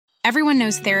Everyone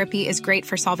knows therapy is great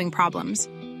for solving problems,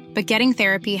 but getting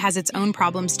therapy has its own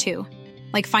problems too,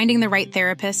 like finding the right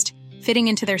therapist, fitting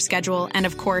into their schedule, and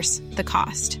of course, the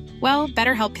cost. Well,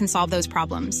 BetterHelp can solve those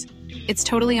problems. It's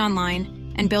totally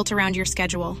online and built around your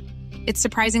schedule. It's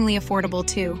surprisingly affordable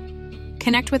too.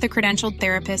 Connect with a credentialed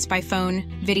therapist by phone,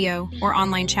 video, or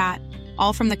online chat,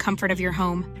 all from the comfort of your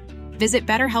home. Visit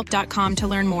BetterHelp.com to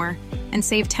learn more and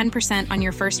save 10% on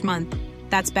your first month.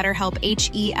 That's BetterHelp,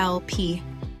 H-E-L-P.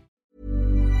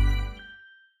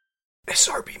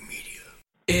 SRB Media.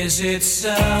 Is it so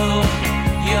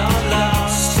you're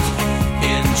lost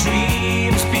in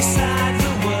dreams beside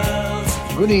the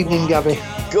world? Good evening, Gabby.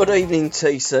 Good evening,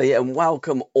 TC, and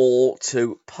welcome all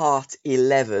to part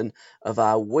 11 of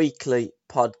our weekly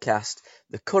podcast,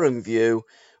 The Curran View,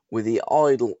 with the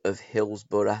idol of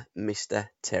Hillsborough, Mr.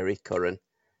 Terry Curran.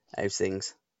 How's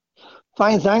things?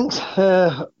 Fine, thanks.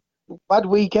 Bad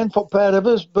weekend for pair of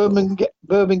us.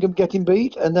 Birmingham getting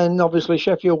beat, and then obviously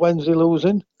Sheffield Wednesday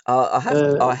losing.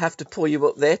 I have to pull you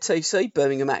up there, TC.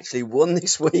 Birmingham actually won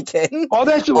this weekend. Oh,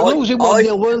 they were losing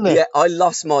 1-0, weren't they? Yeah, I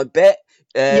lost my bet.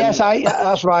 Yes,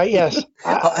 that's right, yes.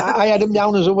 I had them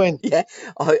down as a win. Yeah,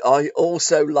 I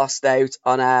also lost out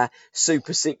on our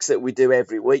Super 6 that we do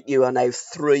every week. You are now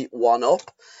 3-1 up.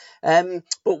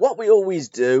 But what we always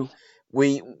do,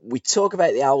 we talk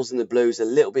about the Owls and the Blues a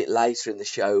little bit later in the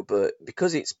show, but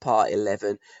because it's part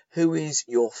 11, who is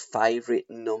your favourite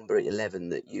number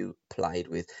 11 that you played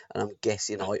with? And I'm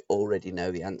guessing I already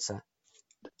know the answer.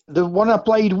 The one I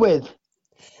played with?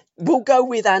 We'll go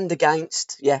with and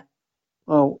against, yeah.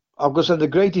 Oh, I've got to say the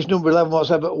greatest number 11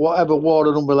 whatever wore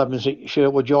a number 11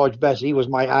 shirt was George Best. He was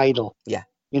my idol. Yeah.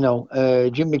 You know,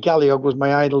 Jim McCalliog was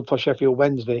my idol for Sheffield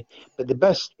Wednesday, but the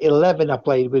best 11 I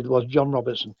played with was John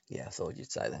Robertson. Yeah, I thought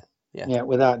you'd say that. Yeah,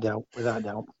 without doubt.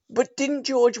 But didn't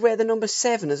George wear the number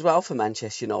 7 as well for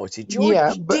Manchester United?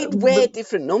 George did wear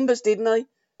different numbers, didn't he?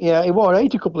 Yeah, he wore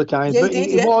 8 a couple of times, Yeah, but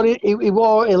he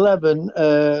wore 11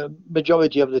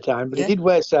 majority of the time, but he did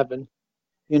wear 7,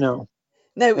 you know.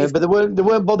 No, but they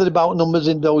weren't bothered about numbers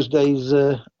in those days,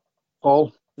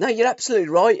 Paul. No, you're absolutely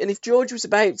right. And if George was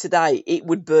about today, it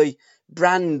would be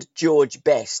brand George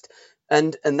Best.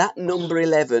 And that number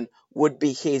 11 would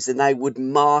be his, and they would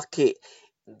market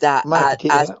that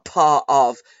as part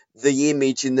of the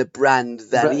image and the brand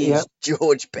that is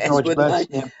George Best, wouldn't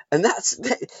they? Yeah. And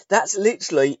that's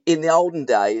literally, in the olden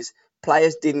days,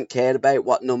 players didn't care about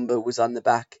what number was on the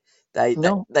back. They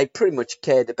pretty much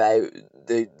cared about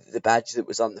the badge that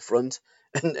was on the front.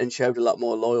 And showed a lot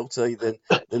more loyalty than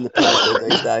the players do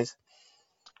these days.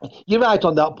 You're right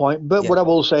on that point, but what I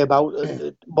will say about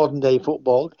modern day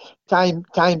football, times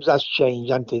has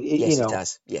changed, hasn't it? Yes, it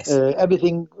has. Yes,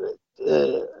 everything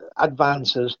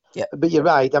advances. Yeah. But you're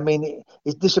right. I mean,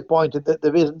 it's disappointing that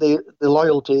there isn't the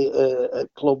loyalty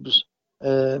at clubs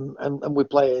and with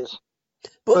players.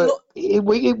 But look, it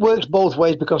works both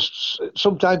ways, because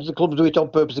sometimes the clubs do it on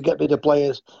purpose to get rid of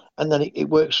players, and then it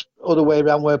works other way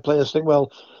around, where players think,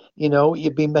 well, you know,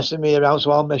 you've been messing me around, so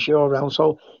I'll mess you around.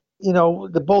 So, you know,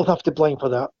 they both have to blame for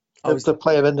that, the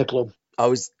player and the club. I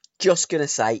was just going to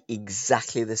say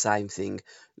exactly the same thing.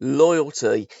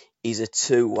 Loyalty is a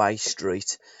two-way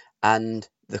street, and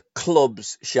the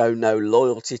clubs show no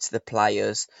loyalty to the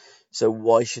players. So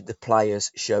why should the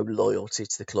players show loyalty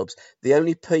to the clubs? The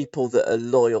only people that are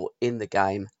loyal in the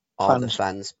game are the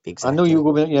fans. Exactly. I know you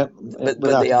will, yeah. But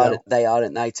they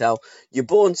aren't they, Tal? You're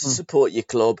born to support your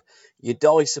club. You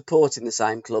die supporting the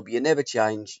same club. You never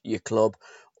change your club,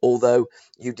 although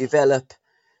you develop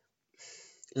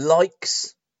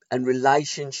likes and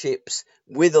relationships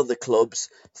with other clubs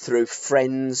through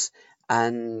friends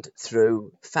and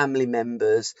through family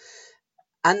members.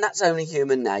 And that's only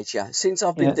human nature. Since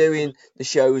I've been doing the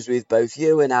shows with both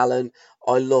you and Alan,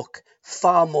 I look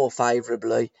far more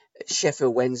favourably at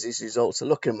Sheffield Wednesday's results. I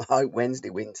look at my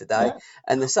Wednesday win today,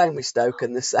 and the same with Stoke,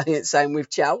 and the same with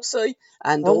Chelsea,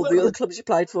 and all the other clubs you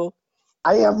played for.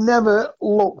 I have never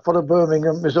looked for a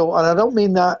Birmingham result, and I don't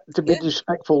mean that to be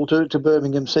disrespectful to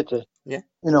Birmingham City. Yeah.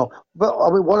 You know, but I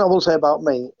mean, what I will say about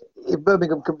me, if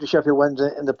Birmingham come to Sheffield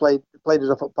Wednesday and they played us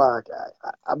off at Park,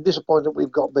 I'm disappointed that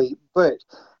we've got beat. But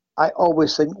I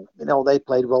always think, you know, they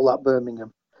played well at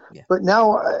Birmingham. Yeah. But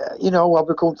now, you know, I've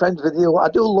become friends with you. I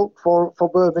do look for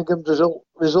Birmingham's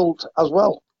result as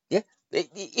well. Yeah.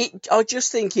 I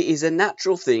just think it is a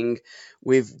natural thing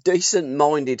with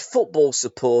decent-minded football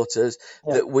supporters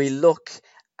that we look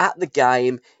at the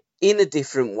game in a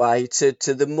different way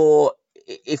to the more,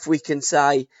 if we can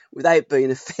say, without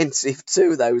being offensive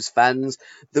to those fans,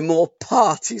 the more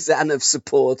partisan of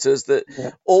supporters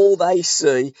that all they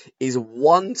see is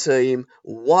one team,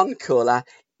 one colour.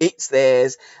 it's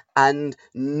theirs, and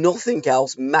nothing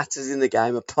else matters in the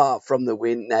game apart from the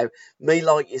win. Now, me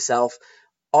like yourself,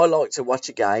 I like to watch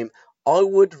a game. I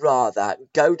would rather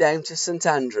go down to St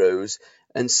Andrews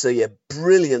and see a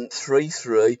brilliant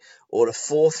 3-3 or a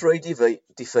 4-3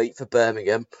 defeat for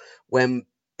Birmingham when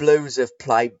Blues have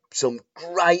played some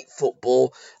great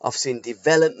football. I've seen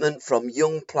development from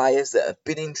young players that have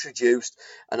been introduced,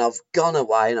 and I've gone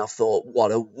away and I've thought,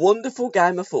 what a wonderful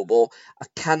game of football. I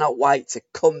cannot wait to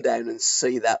come down and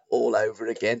see that all over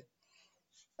again.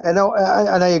 And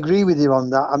I agree with you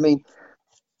on that. I mean,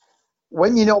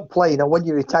 when you're not playing or when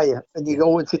you retire and you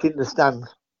go and sit in the stand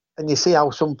and you see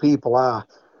how some people are,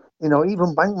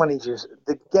 even bank managers,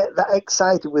 they get that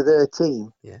excited with their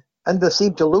team. Yeah. And they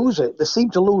seem to lose it. They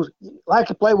seem to lose, like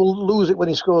a player will lose it when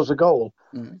he scores a goal.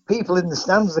 People in the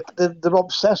stands, they're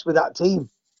obsessed with that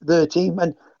team, their team.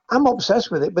 And I'm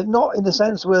obsessed with it, but not in the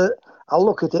sense where I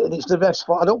look at it and it's the ref's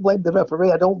fault. I don't blame the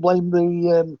referee. I don't blame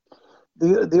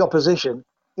the opposition.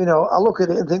 I look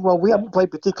at it and think, well, we haven't played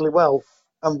particularly well.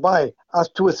 And as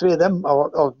 2 or 3 of them,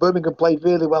 or Birmingham played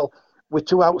really well with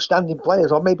 2 outstanding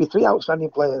players, or maybe 3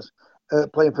 outstanding players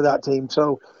playing for that team.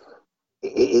 So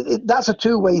that's a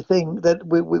two-way thing that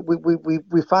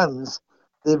we fans,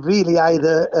 they're really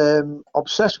either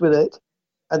obsessed with it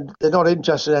and they're not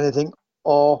interested in anything,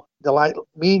 or they're like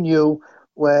me and you,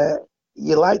 where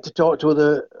you like to talk to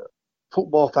other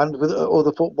football fans with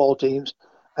other football teams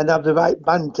and have the right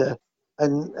banter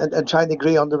and try and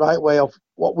agree on the right way of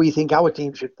what we think our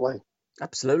team should play.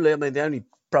 Absolutely. I mean, the only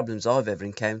problems I've ever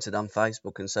encountered on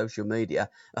Facebook and social media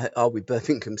are with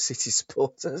Birmingham City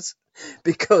supporters,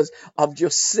 because I've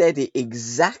just said it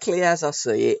exactly as I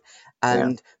see it,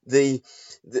 and the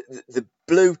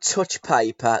blue touch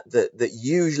paper that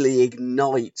usually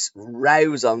ignites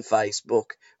rows on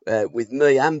Facebook with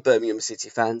me and Birmingham City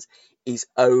fans is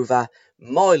over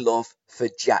my love for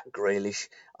Jack Grealish.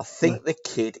 I think the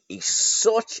kid is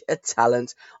such a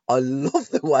talent. I love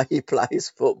the way he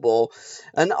plays football.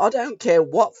 And I don't care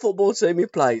what football team he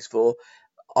plays for.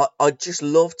 I just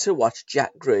love to watch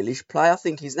Jack Grealish play. I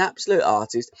think he's an absolute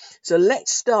artist. So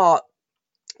let's start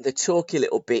the talky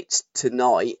little bits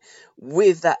tonight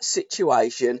with that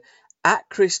situation at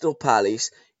Crystal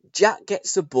Palace. Jack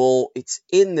gets the ball. It's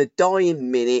in the dying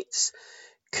minutes.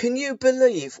 Can you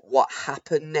believe what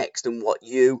happened next and what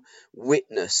you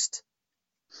witnessed?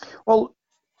 Well,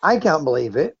 I can't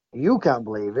believe it. You can't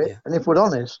believe it. Yeah. And if we're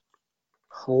honest,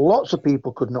 lots of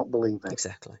people could not believe it.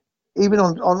 Exactly. Even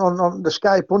on the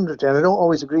Sky Pundit, and I don't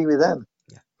always agree with them.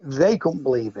 Yeah. They couldn't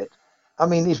believe it. I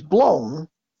mean, he's blown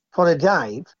for a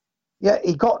dive. Yeah,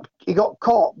 he got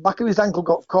caught. Back of his ankle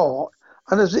got caught,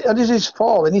 and as he's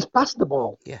falling, he's passed the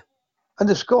ball. Yeah. And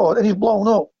they scored, and he's blown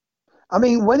up. I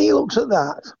mean, when he looks at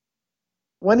that,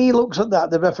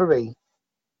 the referee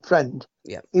friend,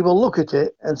 he will look at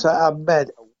it and say, I've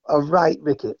made a right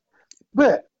wicket.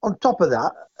 But on top of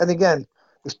that, and again,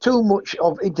 it's too much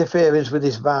of interference with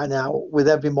this VAR now, with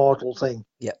every mortal thing.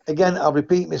 Yeah. Again, I'll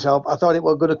repeat myself. I thought it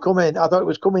was going to come in. I thought it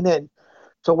was coming in.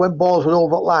 So when balls were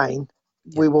over the line,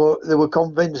 they were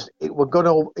convinced it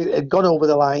had gone over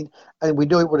the line, and we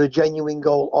knew it was a genuine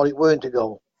goal or it weren't a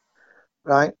goal.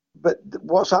 Right? But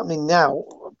what's happening now,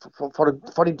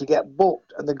 for him to get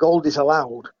booked and the goal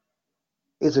disallowed,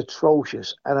 is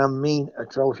atrocious, and I mean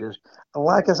atrocious. And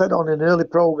like I said on an early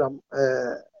programme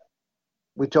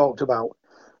we talked about,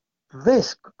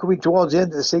 this coming towards the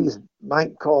end of the season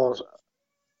might cause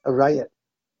a riot.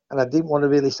 And I didn't want to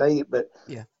really say it, but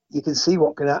you can see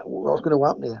what's going to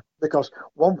happen here, because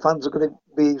one fans are going to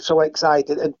be so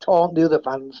excited and taunt the other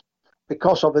fans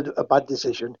because of a bad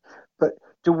decision. But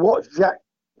to watch Jack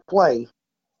play,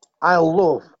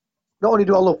 not only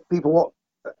do I love people what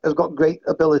has got great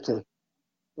ability,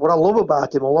 what I love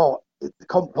about him a lot is the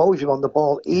composure on the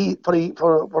ball.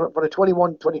 For a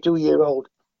 21, 22-year-old,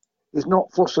 he's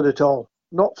not flustered at all.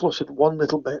 Not flustered one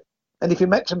little bit. And if he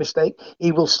makes a mistake,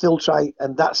 he will still try,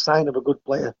 and that's sign of a good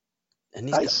player.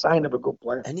 Sign of a good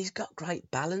player. And he's got great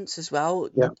balance as well.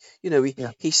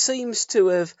 Yeah. He seems to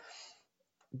have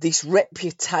this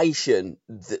reputation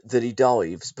that he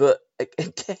dives, but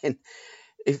again,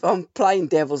 if I'm playing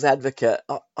devil's advocate,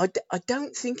 I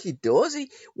don't think he does.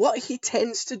 What he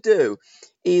tends to do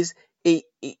is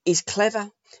he's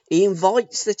clever. He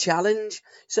invites the challenge.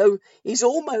 So he's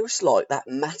almost like that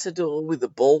matador with the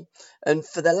ball. And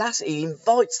he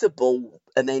invites the ball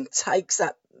and then takes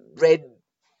that red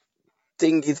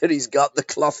thingy that he's got, the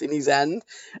cloth in his hand,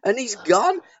 and he's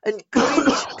gone. And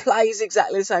Grealish plays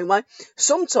exactly the same way.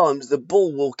 Sometimes the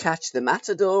ball will catch the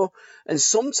matador, and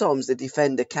sometimes the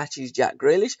defender catches Jack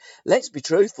Grealish. Let's be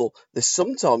truthful. There's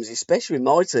sometimes, especially in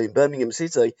my team, Birmingham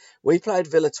City, we played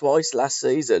Villa twice last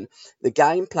season. The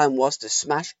game plan was to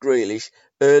smash Grealish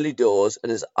early doors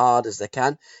and as hard as they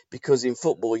can, because in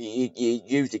football you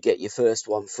usually get your first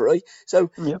one free.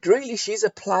 So Yep. Grealish is a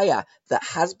player that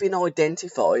has been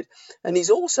identified, and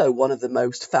he's also one of the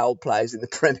most foul players in the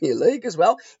Premier League as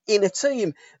well, in a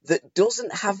team that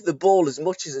doesn't have the ball as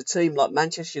much as a team like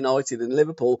Manchester United and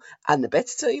Liverpool and the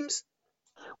better teams.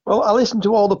 Well, I listen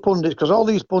to all the pundits, because all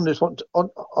these pundits on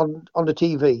the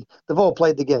TV, they've all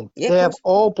played the game. Yeah, they have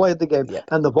all played the game. Yep.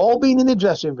 And they've all been in the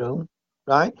dressing room,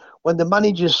 right? When the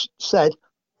manager said,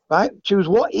 right, choose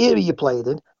what area you played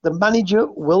in, the manager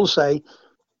will say,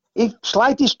 if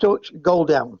slightest touch, goal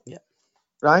down. Yep.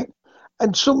 Right?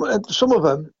 And some of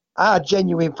them are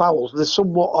genuine fouls. There's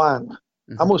some what aren't.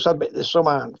 I must admit, there's some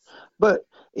aren't. But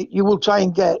you will try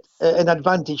and get an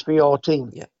advantage for your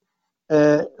team. Yeah.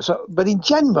 But in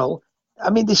general, I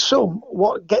mean, there's some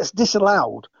what gets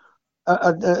disallowed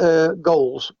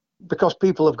goals because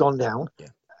people have gone down,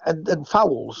 and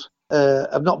fouls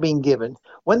have not been given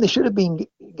when they should have been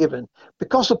given,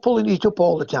 because they're pulling it up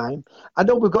all the time. I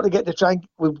know we've got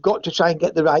to try and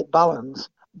get the right balance,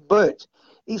 but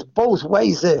it's both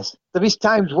ways. There is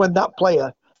times when that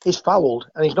player is fouled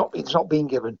and it's not being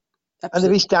given. Absolutely. And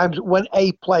there is times when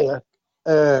a player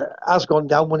has gone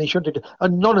down when he shouldn't have.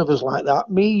 And none of us like that.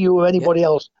 Me, you, or anybody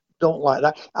else don't like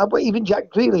that. But even Jack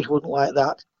Grealish wouldn't like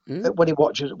that when he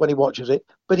watches it.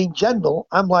 But in general,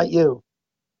 I'm like you.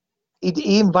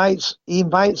 He invites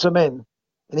them in,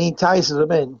 and he entices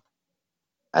them in,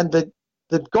 and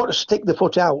they've got to stick the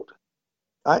foot out,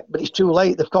 right? But it's too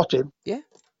late. They've caught him. Yeah.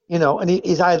 And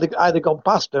he's either gone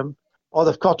past them, or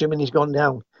they've caught him and he's gone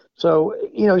down. So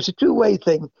it's a two-way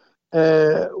thing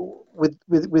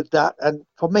with that. And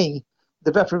for me,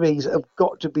 the referees have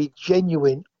got to be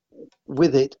genuine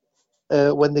with it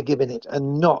when they're giving it,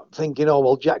 and not thinking, oh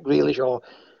well, Jack Grealish or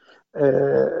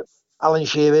Alan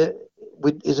Shearer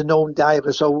is a known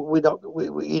diver, so we're not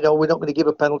going to give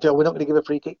a penalty, or we're not going to give a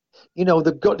free kick.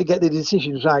 They've got to get the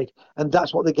decisions right, and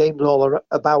that's what the game's all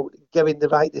about: getting the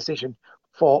right decision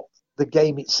for the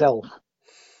game itself.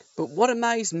 But what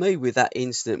amazed me with that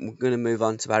incident, we're going to move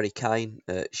on to Harry Kane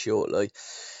shortly,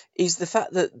 is the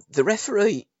fact that the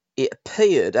referee, it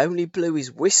appeared, only blew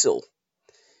his whistle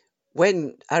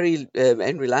when Henry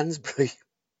Lansbury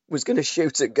was going to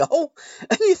shoot a goal.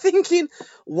 And you're thinking,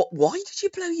 why did you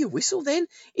blow your whistle then?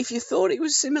 If you thought it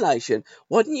was simulation,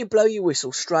 why didn't you blow your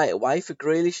whistle straight away for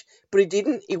Grealish? But he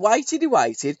didn't. He waited.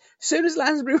 As soon as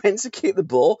Lansbury went to kick the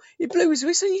ball, he blew his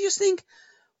whistle, and you just think,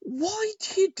 why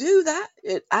do you do that?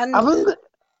 And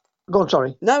go on,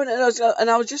 sorry. No,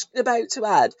 I was just about to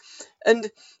add,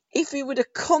 and if he would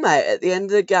have come out at the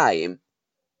end of the game,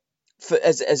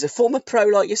 as a former pro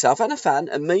like yourself and a fan,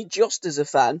 and me just as a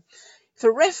fan, if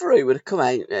a referee would have come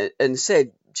out and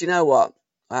said, do you know what,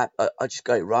 I just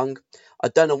got it wrong. I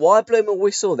don't know why I blew my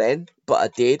whistle then, but I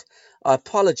did. I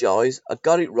apologise. I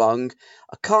got it wrong.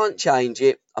 I can't change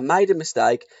it. I made a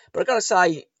mistake. But I've got to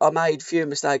say, I made fewer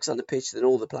mistakes on the pitch than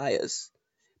all the players.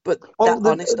 But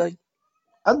honestly.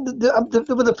 And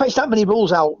they fetched that many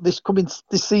rules out this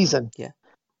season. Yeah.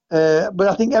 But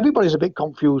I think everybody's a bit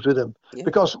confused with them. Yeah.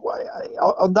 Because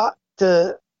on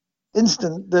that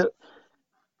instant,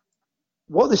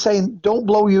 what they're saying, don't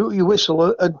blow your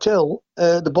whistle until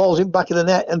the ball's in back of the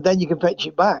net, and then you can fetch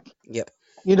it back. Yep.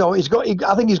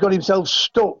 I think he's got himself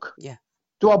stuck. Yeah.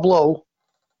 Do I blow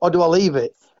or do I leave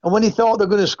it? And when he thought they're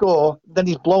going to score, then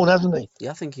he's blown, hasn't he?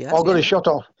 Yeah, I think he has. Or got a shot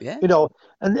off. Yeah.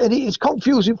 And it's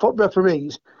confusing for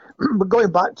referees. But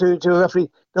going back to a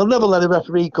referee, they'll never let a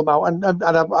referee come out. And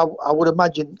I would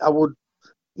imagine,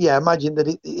 imagine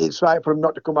that it's right for him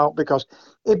not to come out, because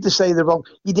if they say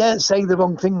you daren't say the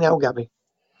wrong thing now, Gabby.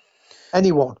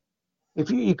 Anyone.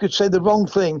 If you could say the wrong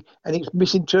thing and it's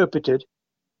misinterpreted,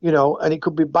 and it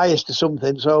could be biased to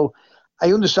something. So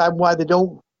I understand why they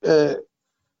don't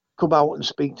come out and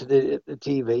speak to the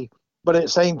TV. But at the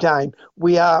same time,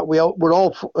 we're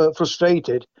all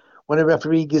frustrated when a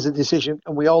referee gives a decision,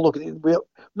 and we all look at it.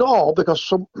 Not all, because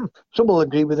some will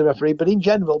agree with the referee, but in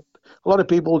general, a lot of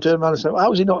people will turn around and say,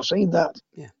 "How has he not seen that?"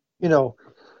 Yeah.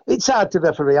 It's hard to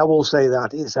referee. I will say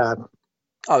that it's hard.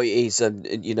 Oh, it is, and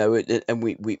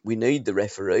we need the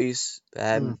referees.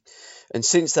 And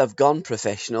since they've gone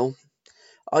professional,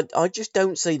 I just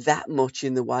don't see that much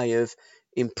in the way of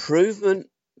improvement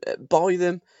by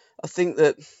them. I think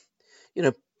that,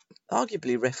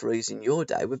 arguably referees in your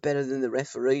day were better than the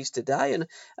referees today.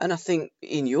 And I think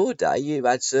in your day you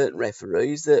had certain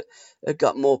referees that had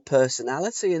got more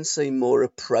personality and seemed more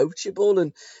approachable.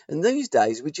 And these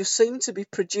days we just seem to be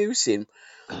producing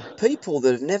people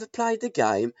that have never played the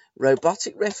game,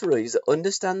 robotic referees that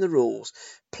understand the rules,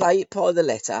 play it by the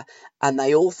letter, and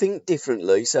they all think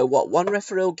differently. So what one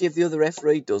referee will give, the other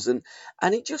referee doesn't,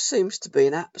 and it just seems to be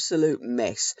an absolute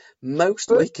mess most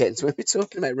weekends when we're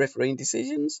talking about refereing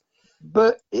decisions.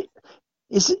 But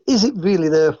is it really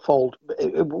their fault?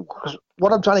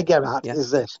 What I'm trying to get at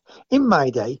is this: in my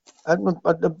day, and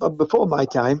before my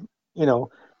time,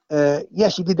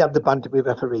 yes, you did have the banter with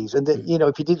referees, and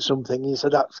if you did something, you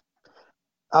said that's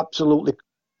absolutely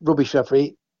rubbish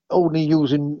referee, only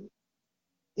using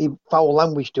foul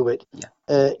language to it.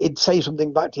 He'd say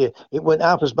something back to you. It went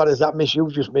half as bad as that miss you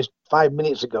just missed 5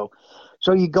 minutes ago.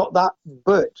 So you got that.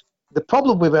 But the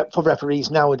problem for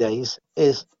referees nowadays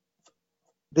is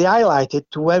they highlight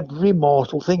it to every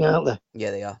mortal thing, aren't they?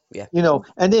 Yeah, they are. Yeah.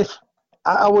 And if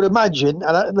I would imagine,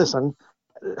 and listen,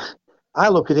 I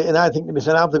look at it and I think to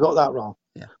myself, have they got that wrong?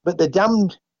 Yeah. But they're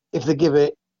damned if they give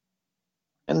it,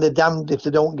 and they're damned if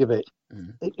they don't give it.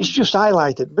 It's just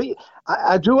highlighted. But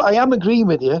I am agreeing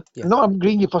with you. Yeah. I'm not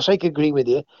agreeing you for sake of agreeing with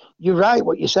you. You're right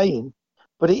what you're saying,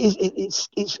 but it's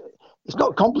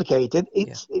not complicated.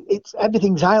 It's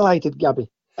everything's highlighted, Gabby.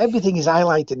 Everything is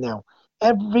highlighted now.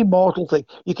 Every mortal thing.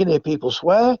 You can hear people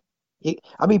swear.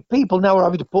 People now are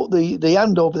having to put the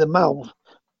hand over the mouth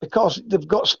because they've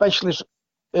got specialist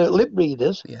lip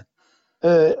readers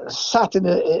sat in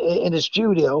a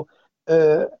studio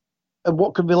and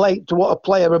what can relate to what a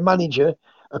player, a manager,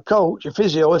 a coach, a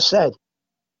physio has said.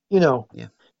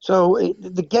 So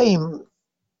the game,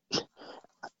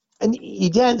 and you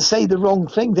daren't say the wrong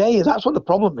thing there. That's what the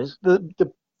problem is.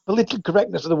 The political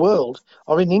correctness of the world,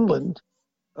 or in England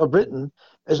or Britain,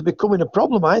 is becoming a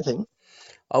problem, I think.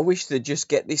 I wish they'd just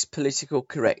get this political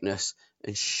correctness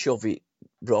and shove it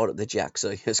right at the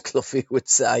jacksie, as Cloughie would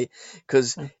say,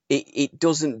 because it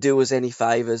doesn't do us any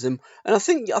favours. And I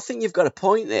think you've got a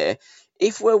point there.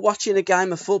 If we're watching a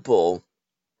game of football,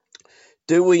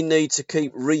 do we need to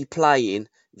keep replaying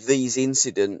these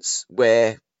incidents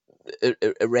where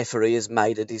a referee has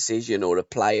made a decision or a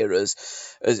player has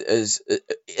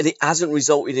and it hasn't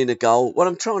resulted in a goal? What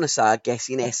I'm trying to say, I guess,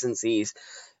 in essence is,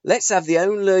 let's have the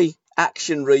only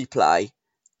action replay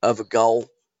of a goal.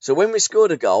 So when we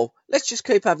scored a goal, let's just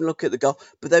keep having a look at the goal.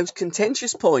 But those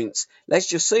contentious points, let's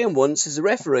just see them once as a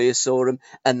referee has saw them,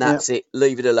 and that's it.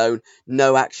 Leave it alone.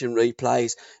 No action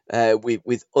replays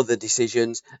with other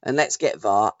decisions. And let's get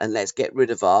VAR and let's get rid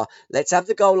of VAR. Let's have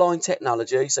the goal line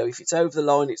technology. So if it's over the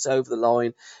line, it's over the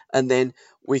line. And then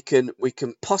we can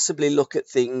possibly look at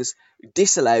things,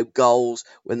 disallow goals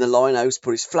when the linehouse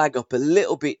put his flag up a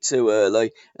little bit too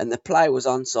early and the player was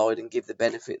onside, and give the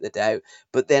benefit of the doubt.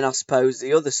 But then I suppose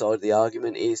the other side of the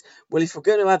argument is, well, if we're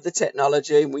going to have the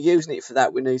technology and we're using it for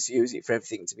that, we need to use it for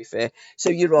everything, to be fair. So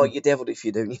you're right, you're devilled if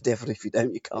you do, and you're devilled if you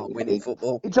don't. You can't win in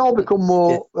football. It's all become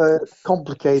more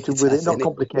complicated with it. Not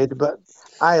complicated, but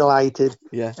highlighted.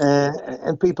 Yeah.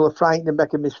 And people are frightened to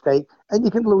make a mistake, and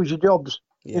you can lose your jobs.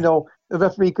 Yeah.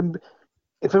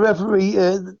 If a referee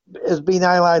has been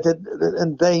highlighted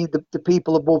and the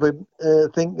people above him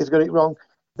think he's got it wrong,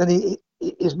 then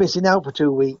he's missing out for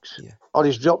 2 weeks, or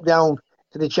he's dropped down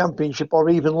to the championship, or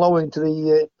even lower into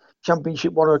the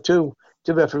championship 1 or 2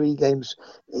 to referee games.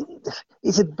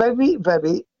 It's a very,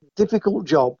 very difficult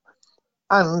job.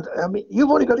 And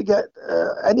you've only got to get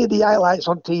any of the highlights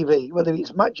on TV, whether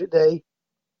it's Match of Day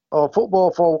or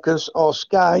Football Focus or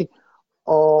Sky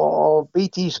or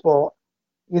BT Sport.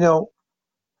 The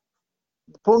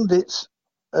pundits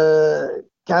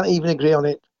can't even agree on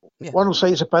it. Yeah. One will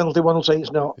say it's a penalty, one will say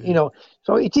it's not.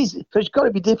 So it is. So it's got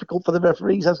to be difficult for the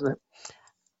referees, hasn't it?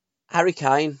 Harry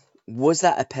Kane, was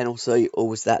that a penalty or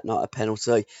was that not a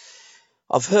penalty?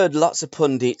 I've heard lots of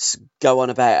pundits go on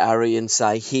about Harry and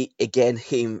say he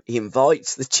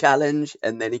invites the challenge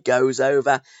and then he goes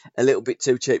over a little bit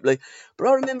too cheaply. But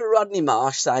I remember Rodney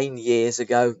Marsh saying years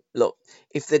ago, look,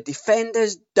 if the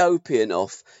defender's dopey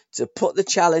enough to put the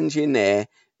challenge in there,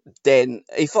 then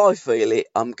if I feel it,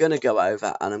 I'm going to go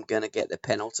over and I'm going to get the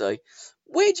penalty.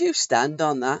 Where do you stand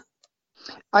on that?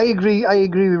 I agree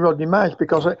with Rodney Marsh,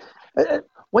 because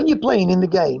when you're playing in the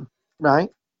game, right,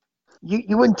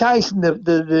 you entice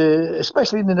the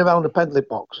especially in and around the penalty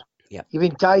box. Yep.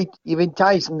 You've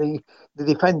enticing the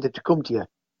defender to come to you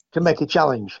to make a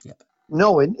challenge. Yep.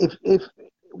 Knowing if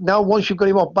now once you've got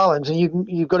him off balance and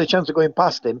you've got a chance of going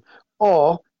past him,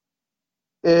 or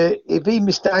if he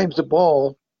mistimes the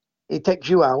ball, it takes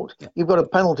you out. Yep. You've got a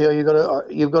penalty, or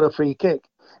you've got a free kick.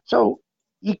 So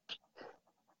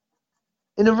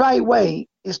in the right way,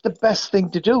 it's the best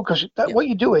thing to do because what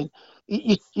you're doing,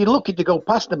 you're looking to go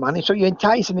past the man, so you're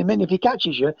enticing him in. If he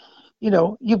catches you,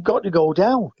 you've got to go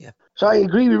down. Yeah. So I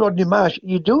agree with Rodney Marsh.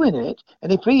 You're doing it,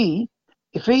 and if he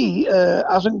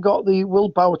hasn't got the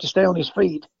willpower to stay on his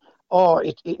feet, or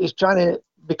he's trying to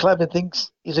be clever and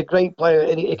thinks he's a great player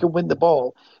and he can win the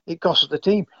ball, it costs the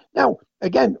team. Now,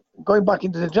 again, going back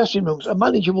into the dressing rooms, a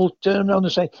manager will turn around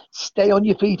and say, stay on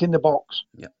your feet in the box.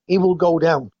 Yeah. He will go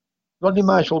down. Rodney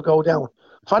Marsh will go down.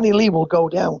 Fanny Lee will go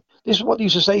down. This is what they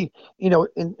used to say, in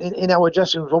our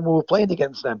dressing rooms when we were playing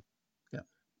against them. Yeah.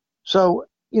 So,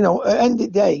 at the end of the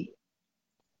day,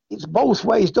 it's both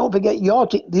ways. Don't forget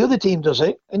the other team does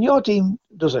it, and your team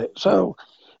does it. So,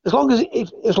 as long as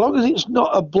it's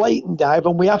not a blatant dive,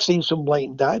 and we have seen some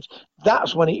blatant dives,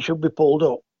 that's when it should be pulled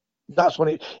up. That's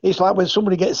when it's like when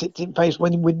somebody gets hit in face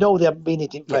when we know they haven't been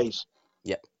hit in face.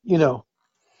 Yeah.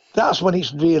 That's when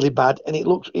it's really bad, and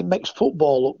it makes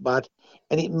football look bad,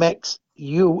 and it makes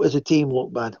you as a team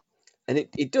look bad. And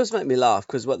it does make me laugh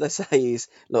because what they say is,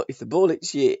 look, if the ball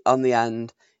hits you on the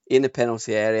hand in the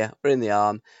penalty area or in the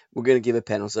arm, we're going to give a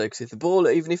penalty. Because if the ball,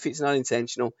 even if it's not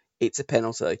intentional, it's a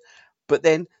penalty. But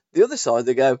then the other side,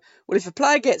 they go, well, if a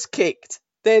player gets kicked,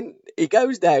 then he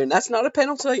goes down. That's not a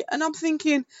penalty. And I'm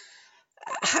thinking,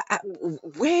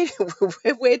 where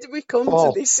do we come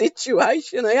to this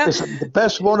situation here? Listen, the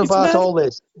best one about all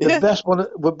this, the best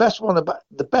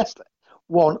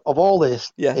one of all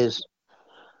this is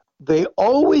they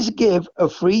always give a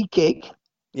free kick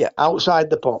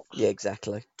outside the box. Yeah,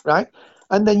 exactly. Right?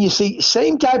 And then you see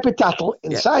same type of tackle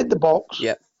inside the box,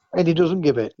 and he doesn't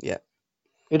give it. Yeah.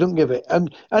 He doesn't give it.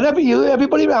 And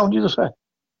everybody around you just say,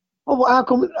 oh,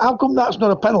 well, how come that's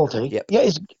not a penalty? Yep. Yeah,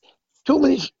 it's 2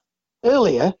 minutes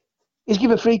earlier, he's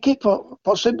given a free kick for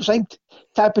same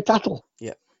type of tackle.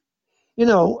 Yeah.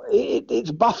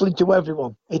 It's baffling to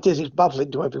everyone. It is. It's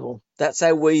baffling to everyone. That's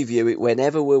how we view it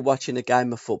whenever we're watching a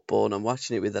game of football, and I'm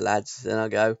watching it with the lads, and I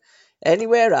go,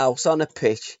 anywhere else on a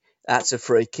pitch, that's a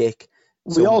free kick.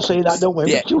 We all say that, don't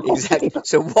we? Yeah, exactly.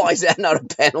 So why is that not a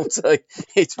penalty?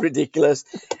 It's ridiculous.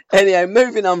 Anyhow,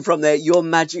 moving on from there, your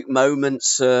magic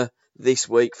moments this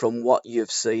week from what you've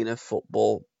seen of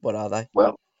football, what are they?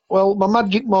 Well, my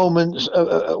magic moments,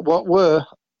 what were,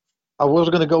 I was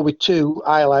going to go with two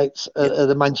highlights of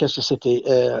the Manchester City.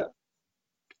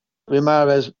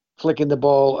 Ramirez flicking the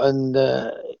ball and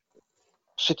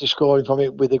City scoring from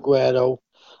it with Aguero.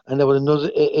 And there was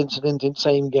another incident in the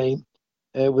same game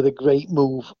with a great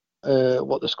move,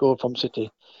 what they scored from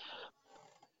City.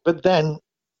 But then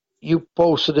you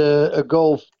posted a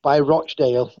goal by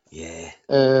Rochdale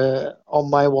on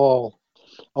my wall.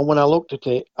 And when I looked at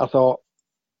it, I thought,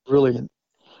 brilliant.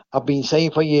 I've been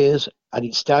saying for years, and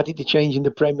it started to change in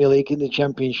the Premier League, in the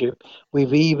Championship.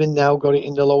 We've even now got it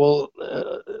in the lower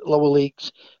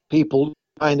leagues. People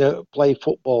trying to play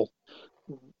football,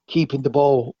 keeping the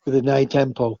ball with a high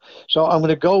tempo. So I'm going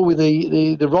to go with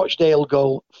the Rochdale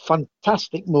goal.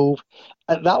 Fantastic move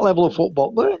at that level of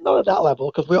football. But not at that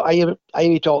level, because I hear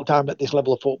it all the time at this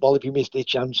level of football. If you miss this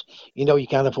chance, you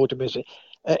can't afford to miss it.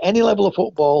 At any level of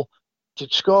football, to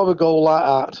score a goal like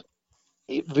that,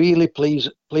 it really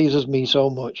pleases me so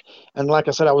much. And like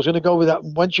I said, I was going to go with that.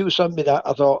 Once you sent me that,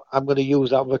 I thought I'm going to use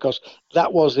that because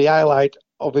that was the highlight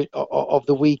of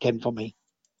the weekend for me.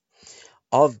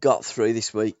 I've got through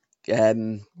this week.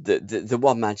 The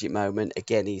one magic moment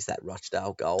again is that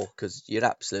Rochdale goal, because you're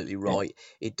absolutely right.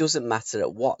 It doesn't matter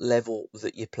at what level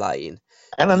that you're playing.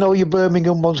 And I know your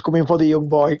Birmingham one's coming for the young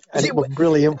boy, and it was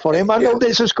brilliant for him. I know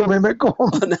this is coming, but go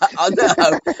on. I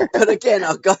know. But again,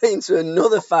 I got into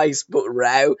another Facebook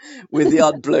row with the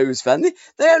odd Blues fan.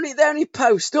 They only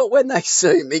post up when they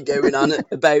see me going on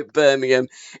about Birmingham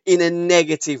in a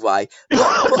negative way.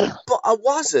 But I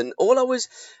wasn't.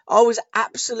 I was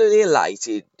absolutely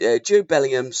elated. Jude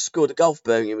Bellingham scored a goal for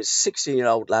Birmingham. He's a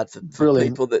 16-year-old lad for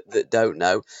people that don't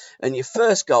know. And your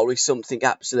first goal is something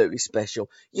absolutely special.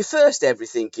 Your first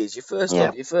everything is. Your first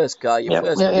love, your first car, your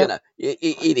first,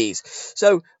 it is.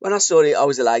 So when I saw it, I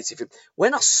was elated for him.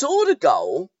 When I saw the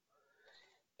goal,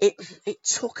 it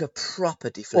took a proper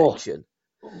deflection.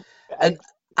 And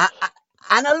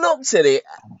I looked at it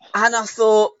and I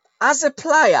thought, as a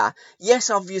player, yes,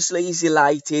 obviously he's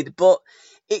elated, but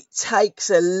it takes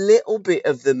a little bit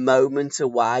of the moment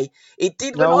away. It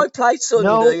did when I played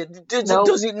Sunday.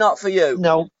 Does it not for you?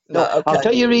 No. Okay. I'll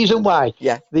tell you the reason why.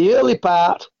 Yeah. The early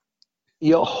part,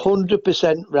 you're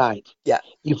 100% right. Yeah.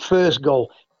 Your first goal.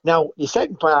 Now, your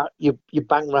second part, you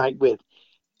bang right with.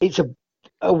 It's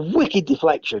a wicked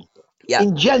deflection. Yeah.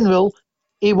 In general,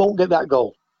 he won't get that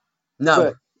goal. No.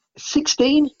 But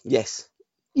 16? Yes.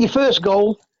 Your first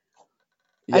goal,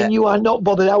 and you are not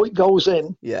bothered how it goes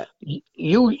in. Yeah.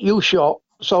 You shot.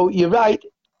 So you're right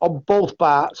on both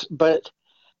parts, but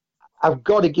I've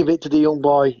got to give it to the young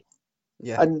boy.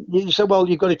 Yeah. And you say, well,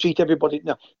 you've got to treat everybody.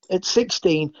 No, at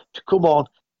 16, to come on,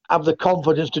 have the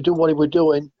confidence to do what he was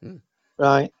doing,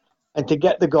 right, and to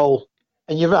get the goal.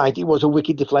 And you're right, it was a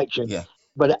wicked deflection. Yeah.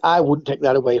 But I wouldn't take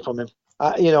that away from him.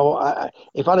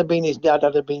 If I'd have been his dad,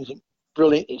 I'd have been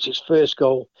brilliant. It's his first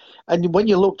goal. And when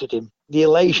you looked at him, the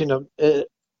elation of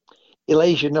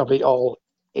it all,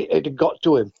 it had got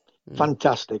to him.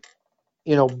 Fantastic.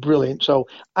 Brilliant. So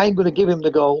I'm going to give him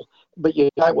the goal. But you're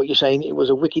right what you're saying. It was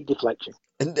a wicked deflection.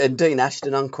 And Dean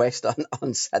Ashton on Quest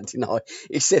on Saturday night,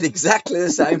 he said exactly the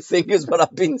same thing as what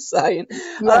I've been saying.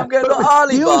 Yeah, I'm going,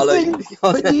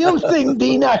 but do you think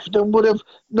Dean Ashton would have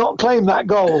not claimed that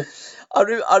goal?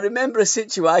 I remember a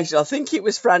situation, I think it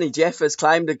was Franny Jeffers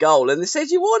claimed a goal, and they said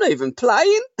you weren't even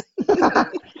playing.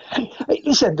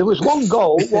 He said there was one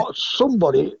goal what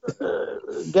somebody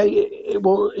gave,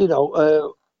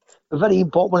 very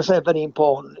important. When I say very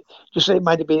important, just say it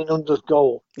might have been an 100th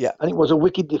goal. Yeah. And it was a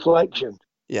wicked deflection.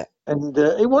 Yeah. And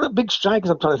it wasn't a big strike,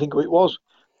 I'm trying to think who it was.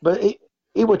 But he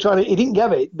didn't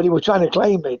get it, but he was trying to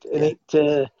claim it.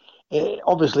 And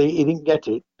obviously he didn't get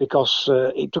it because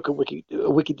it took a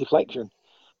wicked deflection.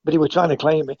 But he was trying to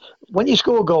claim it. When you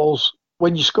score goals,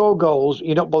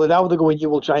 you're not bothered how they go in, you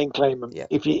will try and claim them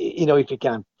if you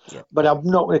can. Yeah. But I'm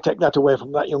not going to take that away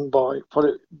from that young boy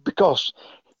because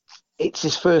it's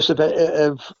his first of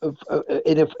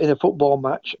in a football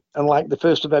match, and like the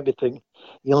first of everything,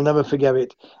 he'll never forget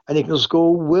it. And he can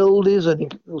score worldies, and he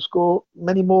can score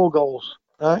many more goals.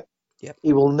 Right? Yep.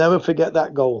 He will never forget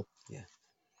that goal. Yeah.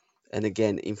 And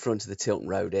again, in front of the Tilton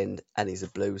Road end, and he's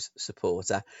a Blues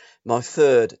supporter. My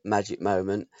third magic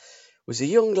moment was a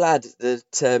young lad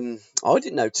that I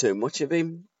didn't know too much of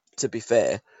him, to be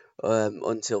fair.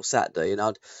 Until Saturday, and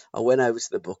I went over to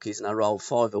the bookies and I rolled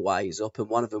 5 aways up, and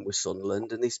one of them was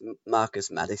Sunderland, and this Marcus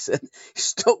Maddison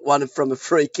stuck one from a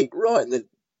free kick right in the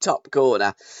top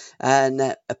corner,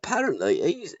 and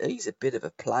apparently he's a bit of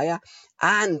a player,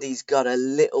 and he's got a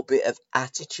little bit of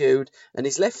attitude, and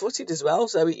he's left-footed as well,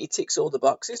 so he ticks all the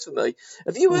boxes for me.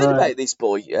 Have you heard about this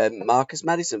boy, Marcus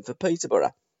Maddison, for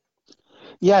Peterborough?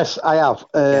 Yes, I have.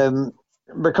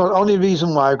 Because only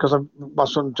reason why, because my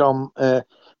son Tom.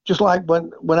 Just like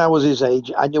when I was his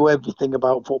age, I knew everything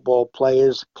about football,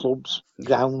 players, clubs,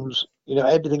 grounds,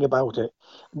 everything about it.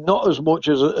 Not as much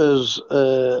as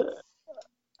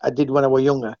I did when I was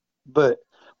younger. But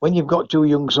when you've got 2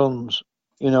 young sons,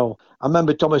 I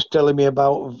remember Thomas telling me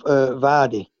about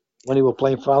Vardy when he was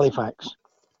playing for Halifax.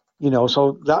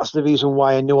 So that's the reason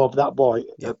why I knew of that boy,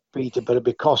 Peterborough,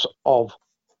 because of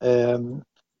Tom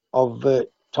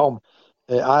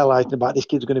highlighting about this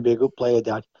kid's going to be a good player,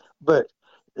 Dad. But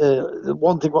the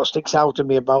one thing what sticks out to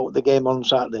me about the game on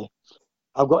Saturday,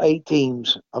 I've got 8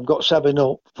 teams. I've got 7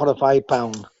 up for a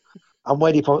 £5. I'm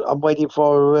waiting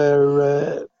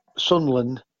for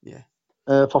Sunderland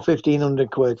for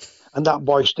 £1,500, and that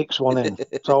boy sticks one in.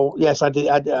 So yes, I did.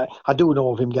 I do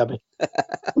know of him, Gabby.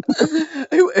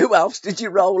 Who else did you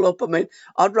roll up? I mean,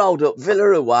 I'd rolled up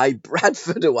Villa away,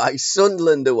 Bradford away,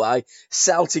 Sunderland away,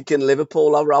 Celtic and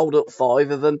Liverpool. I rolled up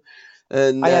 5 of them.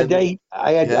 And I had 8.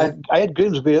 I had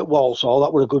Grimsby at Walsall.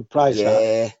 That was a good price. Yeah.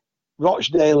 That.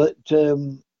 Rochdale at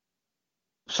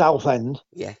Southend.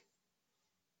 Yeah.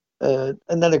 And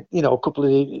then a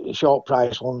couple of short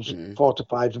price ones, 4 to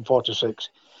 5 and 4 to 6.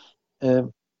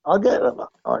 I've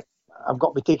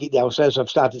got my ticket downstairs. I've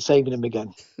started saving them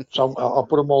again, so I'll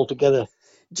put them all together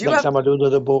next time I do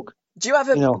another book. Do you have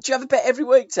a bet every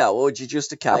week, Tal, or do you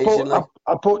just occasionally?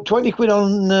 I put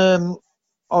 £20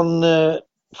 on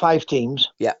 5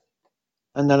 teams. Yeah.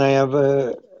 And then I have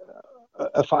a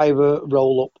 £5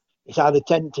 roll up. It's either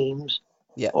 10 teams.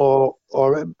 Yeah. Or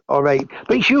 8,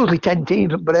 but it's usually 10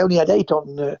 teams. But I only had 8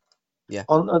 on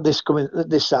this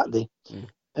Saturday.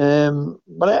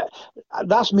 But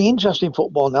that's me interest in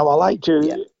football now. I like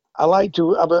to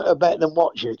have a bet and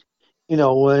watch it,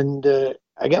 and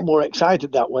I get more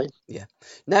excited that way. Yeah.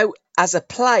 Now, as a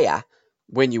player,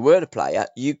 when you were a player,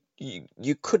 you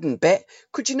couldn't bet.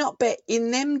 Could you not bet in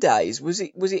them days? Was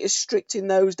it as strict in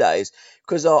those days?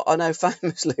 Because I know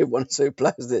famously one or 2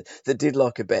 players that did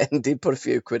like a bet and did put a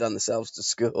few quid on themselves to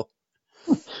score.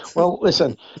 Well,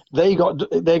 listen, they got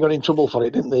in trouble for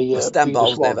it, didn't they? Stan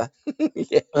Bowles never.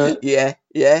 Yeah.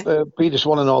 Peter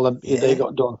Swan and all them, they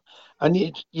got done. And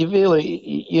you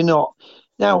really, you're not.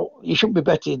 Now, you shouldn't be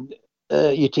betting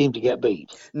your team to get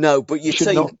beat. No, but your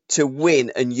team to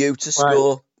win and you to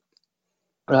score.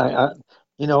 Right.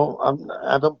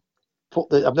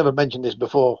 I've never mentioned this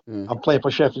before. I'm playing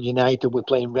for Sheffield United. We're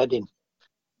playing Reading.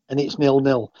 and it's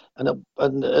 0-0,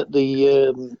 and at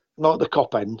the not the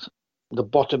cop end, the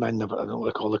bottom end of it, I don't know what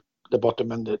they call the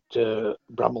bottom end at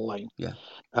Bramall Lane. Yeah.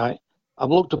 Right. I've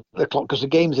looked at the clock because the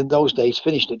games in those days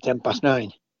finished at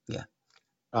 9:10. Yeah.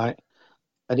 Right.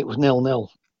 And it was 0-0,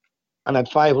 and I had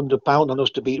 £500 on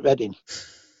us to beat Reading.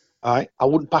 Right. I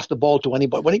wouldn't pass the ball to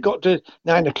anybody. When it got to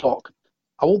 9 o'clock,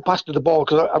 I won't pass to the ball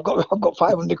because I've got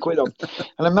 £500 on.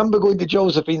 And I remember going to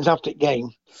Josephine's after the game,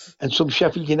 and some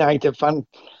Sheffield United fan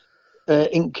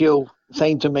in queue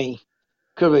saying to me,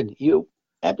 "Curran, you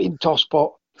epping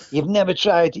tosspot, you've never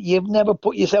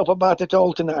put yourself about at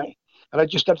all tonight." And I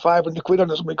just had £500 on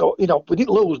us, and we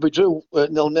didn't lose, we drew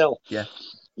 0-0. Yeah.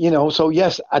 So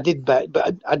yes, I did bet,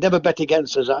 but I never bet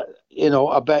against us.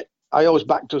 I always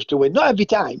backed us to win, not every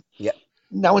time. Yeah.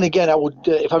 Now and again, I would,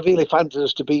 if I really fancied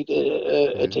us to beat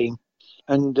a team,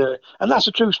 and that's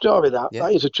a true story. That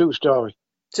is a true story.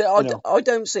 So I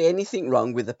don't see anything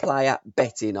wrong with a player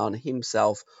betting on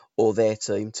himself or their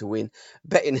team to win.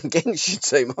 Betting against your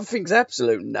team, I think, is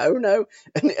absolute no.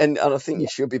 And I think you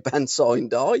should be banned sign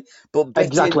die. But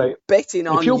betting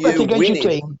on you bet against winning, your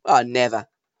team, never.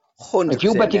 100% if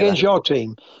you bet never. against your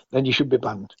team, then you should be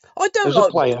banned. I don't as like,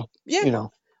 a player. Yeah.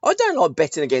 I don't like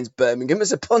betting against Birmingham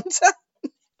as a punter.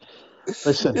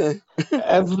 Listen,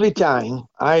 every time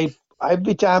I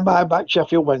back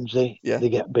Sheffield Wednesday, they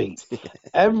get beat.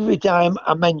 Every time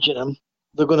I mention them,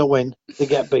 they're going to win, they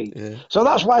get beat. So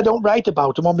that's why I don't write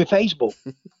about them on my Facebook.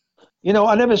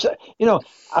 I never say,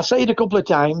 I say it a couple of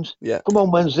times. Come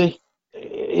on, Wednesday,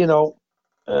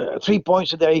 3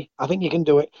 points a day. I think you can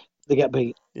do it. They get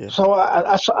beat. So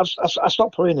I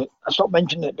stopped putting it. I stopped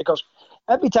mentioning it because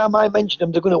every time I mention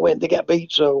them, they're going to win, they get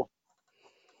beat. So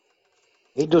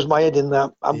it does my head in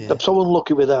that. I'm so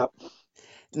unlucky with that.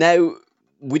 Now,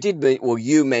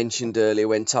 you mentioned earlier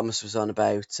when Thomas was on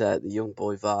about the young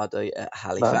boy Vardy at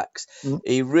Halifax.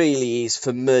 He really is,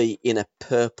 for me, in a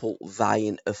purple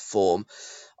vein of form.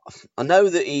 I know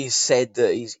that he's said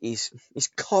that he's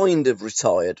kind of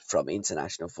retired from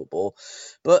international football,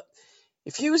 but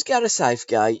if you was Gareth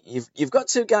Southgate, you've got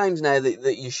 2 games now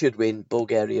that you should win,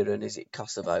 Bulgaria and is it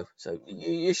Kosovo? So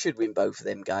you should win both of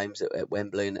them games at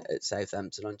Wembley and at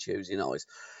Southampton on Tuesday night.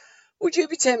 Would you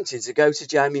be tempted to go to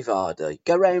Jamie Vardy,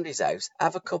 go round his house,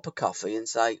 have a cup of coffee and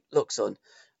say, "Look, son,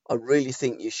 I really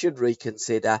think you should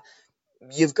reconsider.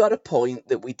 You've got a point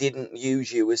that we didn't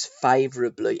use you as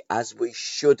favourably as we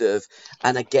should have,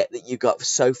 and I get that you got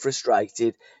so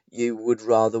frustrated you would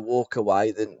rather walk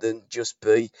away than just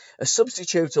be a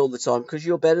substitute all the time because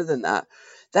you're better than that."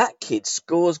 That kid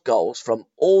scores goals from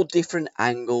all different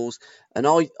angles, and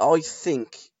I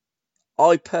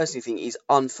personally think he's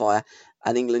on fire,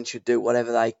 and England should do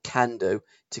whatever they can do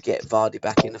to get Vardy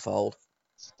back in the fold.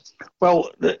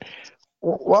 Well,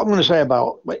 what I'm going to say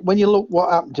about when you look what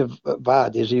happened to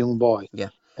Vardy as a young boy,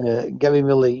 getting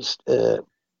released,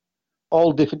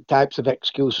 all different types of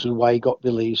excuses why he got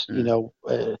released.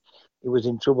 He was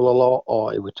in trouble a lot,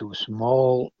 or he was too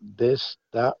small, this,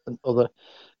 that, and other.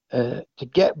 To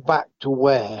get back to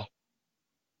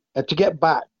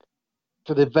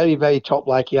the very, very top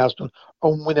like he has done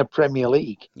and win a Premier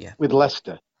League with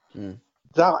Leicester,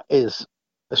 that is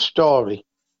a story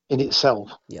in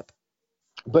itself. Yep.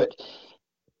 But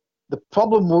the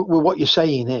problem with what you're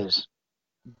saying is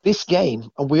this game,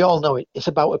 and we all know it, it's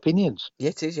about opinions. Yeah,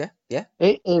 it is, yeah.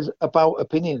 It is about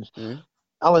opinions.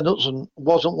 Alan Hudson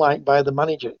wasn't liked by the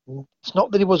manager. It's not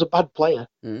that he was a bad player.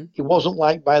 He wasn't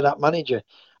liked by that manager.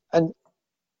 And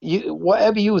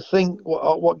whatever you think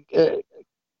what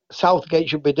Southgate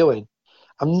should be doing,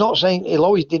 I'm not saying he'll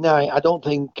always deny. I don't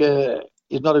think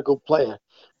he's not a good player.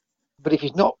 But if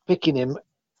he's not picking him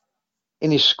in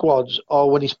his squads,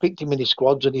 or when he's picked him in his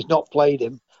squads and he's not played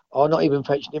him, or not even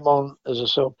fetching him on as a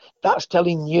sub, that's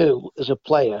telling you as a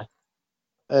player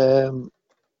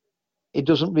he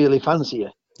doesn't really fancy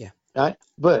you. Yeah. Right?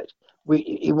 But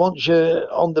he wants you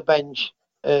on the bench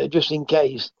just in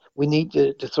case we need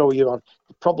to throw you on.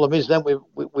 The problem is then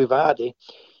with Hardy,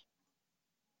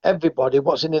 everybody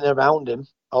what's in and around him,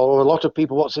 or a lot of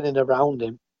people what's in and around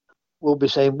him, will be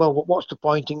saying, well, what's the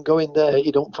point in going there?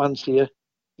 You don't fancy you.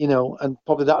 And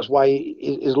probably that's why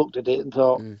he's looked at it and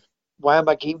thought, why am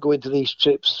I keep going to these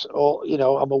trips? Or,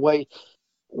 I'm away.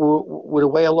 We're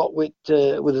away a lot with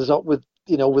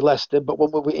Leicester, but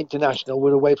when we're international,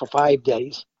 we're away for 5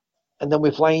 days, and then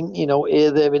we're flying,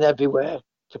 here, there, and everywhere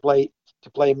to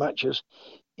play matches.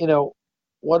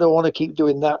 Why do I want to keep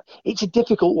doing that? It's a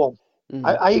difficult one.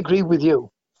 I agree with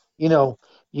you. You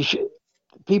should.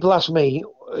 People ask me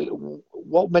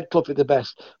what made Cloughie the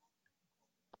best.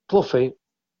 Cloughie,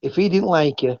 if he didn't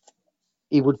like you,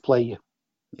 he would play you.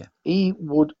 Yeah. He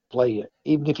would play you,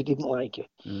 even if he didn't like it.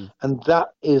 Mm. And that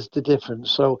is the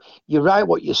difference. So you're right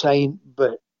what you're saying,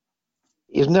 but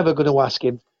he's never going to ask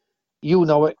him. You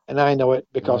know it, and I know it,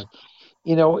 because,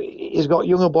 he's got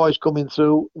younger boys coming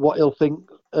through, what he'll think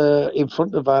in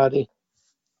front of Vardy,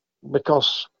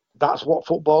 because that's what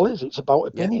football is. It's about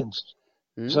opinions.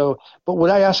 Yeah. Mm. So, but would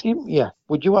I ask him? Yeah.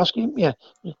 Would you ask him? Yeah.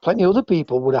 Plenty of other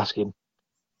people would ask him,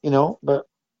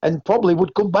 and probably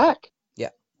would come back. Yeah.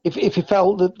 If he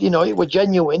felt that, it were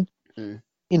genuine,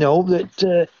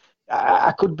 that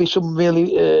I could be some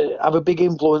really have a big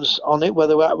influence on it,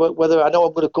 whether I know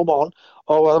I'm going to come on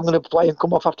or I'm going to play and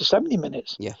come off after 70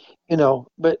 minutes. Yeah.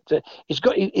 But he's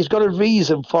got a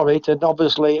reason for it, and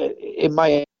obviously in my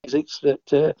eyes it's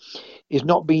that he's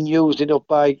not being used enough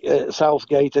by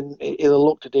Southgate, and he'll have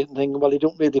looked at it and think, well, he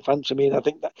don't really fancy me, and I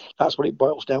think that's what it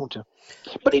boils down to.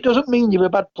 But it doesn't mean you're a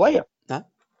bad player. No.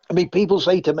 I mean, people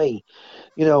say to me,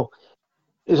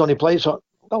 he's only played so.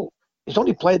 Well, he's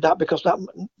only played that because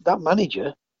that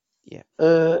manager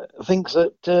thinks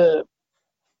that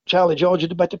Charlie George is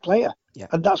the better player. Yeah.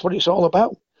 And that's what it's all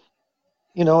about.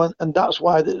 And that's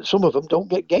why some of them don't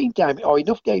get game time or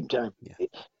enough game time. Yeah.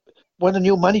 When a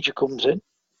new manager comes in,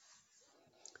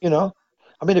 I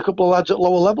mean, a couple of lads at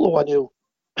lower level who I knew,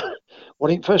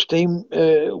 when in first team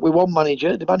with one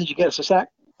manager, the manager gets a sack.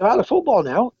 They're out of football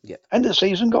now. Yeah. End of the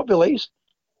season, got released,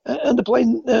 and they're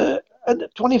playing at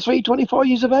 23, 24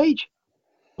 years of age.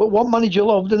 But one manager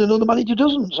loved and another manager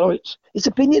doesn't. So it's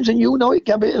opinions, and you know it,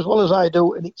 Gabby, as well as I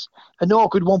do. And it's an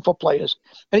awkward one for players.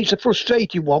 And it's a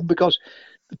frustrating one because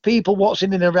the people what's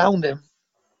in and around him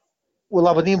will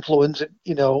have an influence,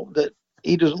 that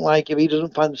he doesn't like him, he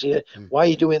doesn't fancy it. Why are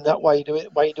you doing that? Why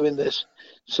are you doing this?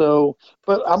 So,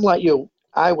 but I'm like you.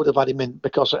 I would have had him in,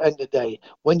 because at the end of the day,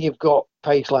 when you've got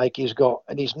pace like he's got,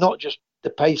 and he's not just the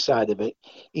pace side of it,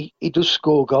 he does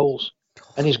score goals.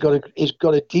 And he's got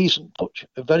a decent touch,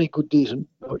 a very good, decent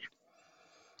touch.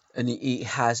 And he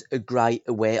has a great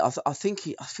awareness. I think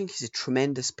he's a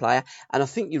tremendous player, and I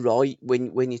think you're right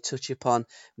when you touch upon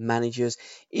managers.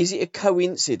 Is it a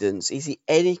coincidence? Is it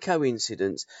any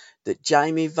coincidence that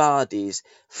Jamie Vardy's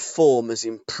form has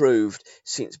improved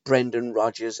since Brendan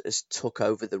Rodgers has took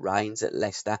over the reins at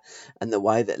Leicester, and the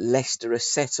way that Leicester are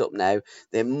set up now?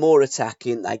 They're more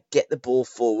attacking. They get the ball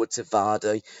forward to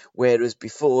Vardy, whereas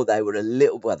before they were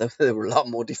they were a lot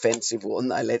more defensive, weren't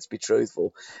they? Let's be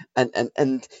truthful.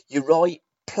 And you're right,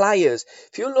 players.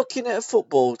 If you're looking at a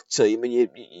football team and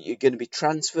you're going to be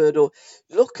transferred, or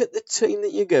look at the team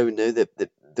that you're going to,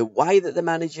 the way that the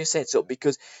manager sets up,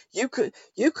 because you could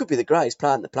be the greatest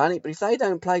player on the planet, but if they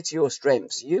don't play to your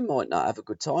strengths, you might not have a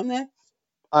good time there.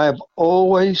 I have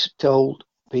always told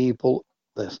people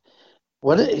this.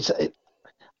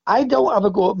 I don't have a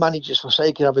go at managers for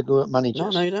sake of having a go at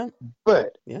managers. No, you don't.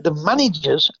 But the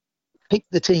managers pick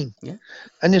the team. Yeah.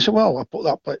 And they say, well, I put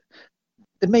that, but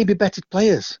there may be better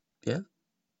players. Yeah.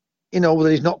 That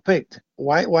he's not picked.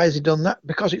 Why has he done that?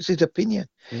 Because it's his opinion.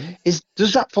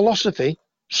 Does that philosophy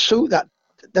suit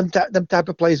them type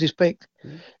of players he's picked?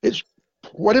 It's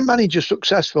when a manager's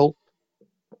successful,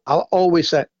 I'll always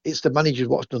say it's the manager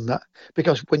what's done that.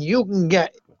 Because when you can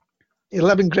get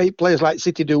 11 great players like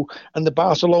City do, and the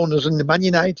Barcelonas and the Man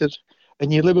United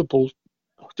and your Liverpools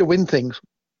to win things,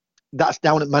 that's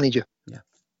down at manager. Yeah.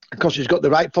 Because he's got the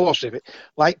right philosophy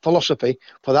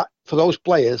for that, for those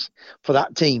players, for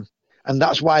that team, and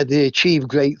that's why they achieve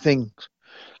great things.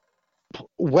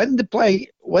 When they play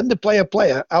a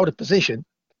player out of position,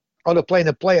 or they're playing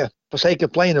a player for sake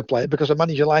of playing a player because the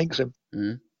manager likes him,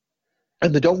 and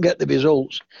they don't get the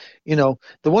results, they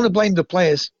want to blame the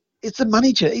players. It's the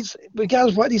manager. It's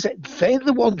regardless of what he said. They're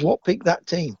the ones what pick that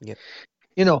team. Yep.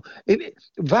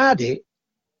 Vardy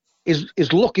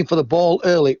is looking for the ball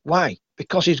early. Why?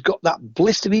 Because he's got that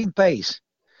blistering pace.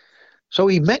 So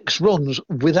he makes runs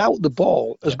without the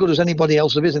ball as good as anybody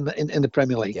else there is in the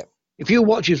Premier League. Yep. If you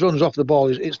watch his runs off the ball,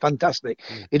 it's fantastic.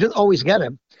 He doesn't always get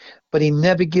them, but he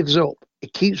never gives up. He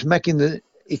keeps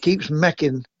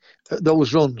making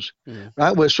those runs,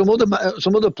 right? Where some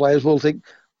other players will think,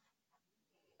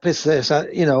 piss this, I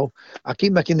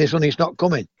keep making this run, it's not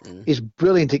coming. It's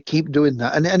brilliant to keep doing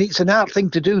that, and it's an hard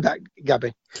thing to do that,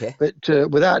 Gabby. Okay.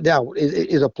 But without doubt,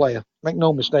 is a player. Make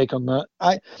no mistake on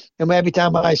that. Every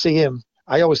time I see him,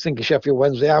 I always think of Sheffield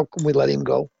Wednesday. How can we let him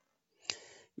go?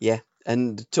 Yeah.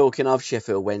 And talking of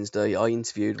Sheffield Wednesday, I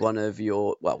interviewed one of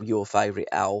your favourite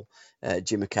Al,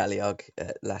 Jim McCalliog,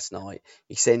 last night.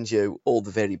 He sends you all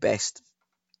the very best.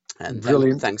 And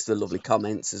thanks to the lovely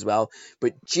comments as well.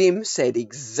 But Jim said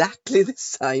exactly the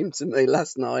same to me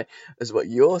last night as what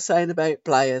you're saying about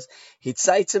players. He'd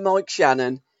say to Mike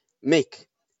Shannon, Mick,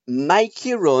 make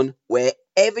your run where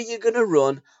wherever you're going to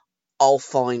run, I'll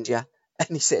find you.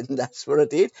 And he said, and that's what I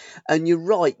did. And you're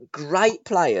right, great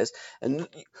players. And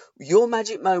your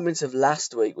magic moment of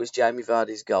last week was Jamie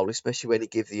Vardy's goal, especially when he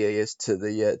gave the ears to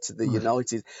the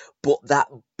United. But that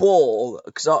ball,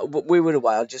 because we were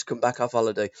away, I'd just come back off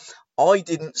holiday. I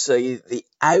didn't see the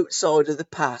outside of the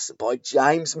pass by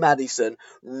James Maddison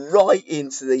right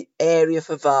into the area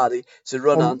for Vardy to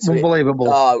run onto it. Unbelievable.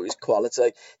 Oh, it was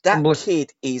quality. That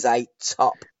kid is a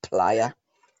top player.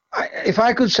 If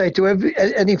I could say to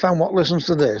any fan what listens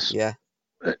to this,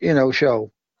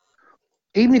 show,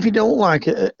 even if you don't like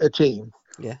a team,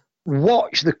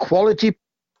 watch the quality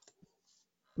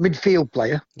midfield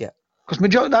player. Yeah.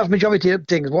 Because that's majority of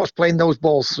things. What's playing those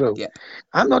balls through? Yeah.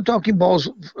 I'm not talking balls,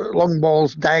 long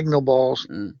balls, diagonal balls.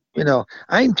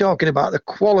 I'm talking about the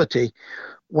quality.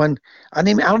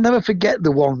 I'll never forget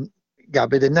the one,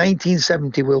 Gabby, the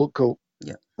 1970 World Cup.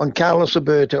 Yeah. When Carlos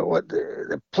Alberto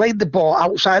played the ball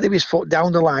outside of his foot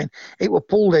down the line, it was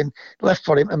pulled in left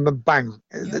for him, and bang,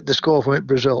 the score from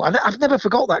Brazil. And I've never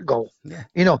forgot that goal. Yeah.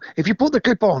 If you put the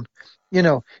clip on,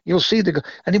 you'll see the goal.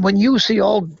 And when you see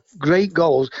all great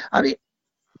goals, I mean,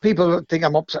 people think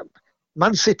I'm upset.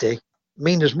 Man City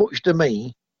mean as much to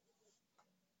me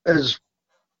as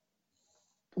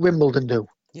Wimbledon do.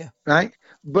 Yeah. Right?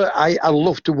 But I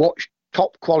love to watch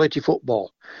top quality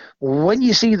football. When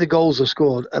you see the goals are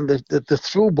scored and the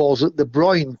through balls that De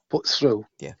Bruyne puts through,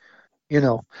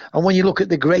 and when you look at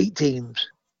the great teams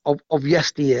of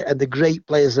yesteryear and the great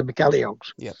players, the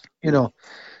McAlliogs,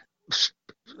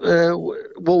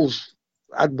 Wolves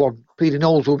had one, Peter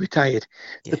Knowles will retired.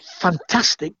 The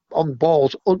fantastic on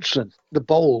balls, Hudson, the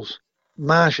Bowles,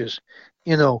 Marshes,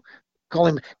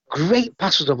 Colin, great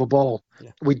passes of a ball.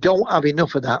 Yeah. We don't have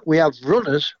enough of that. We have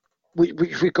runners,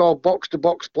 which we call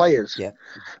box-to-box players. Yeah.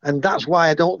 And that's why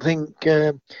I don't think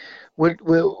we're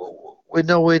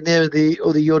nowhere near the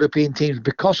other European teams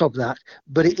because of that.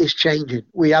 But it is changing.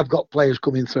 We have got players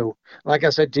coming through. Like I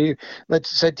said to you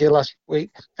last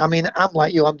week, I mean, I'm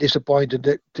like you, I'm disappointed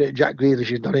that Jack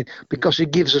Grealish is not in because he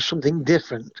gives us something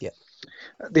different. Yeah.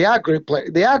 They are good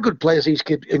players, these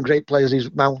kids, and great players, these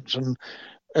Mounts and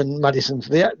Madisons.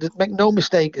 They make no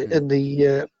mistake in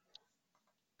the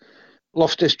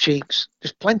Loftus Cheeks.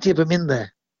 There's plenty of them in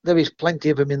there. There is plenty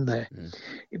of them in there.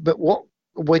 But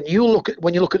when you look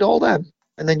at all them,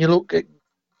 and then you look at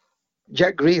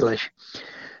Jack Grealish,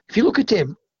 if you look at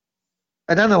him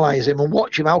and analyse him and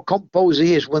watch him, how composed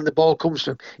he is when the ball comes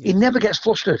to him, he never gets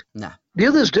flustered. Nah. The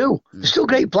others do. They're still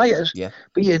great players,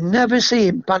 but you never see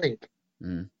him panic.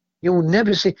 You'll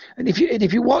never see, and if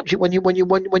you watch it when you're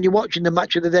watching the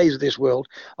match of the days of this world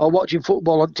or watching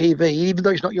football on TV, even though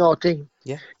it's not your team,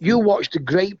 you watch the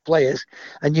great players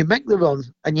and you make the run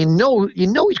and you know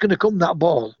it's going to come that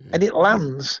ball and it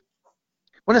lands.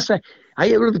 When I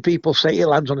hear other people say it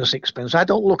lands on a sixpence, I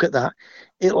don't look at that.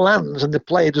 It lands and the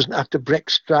player doesn't have to break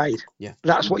stride. Yeah,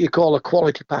 that's what you call a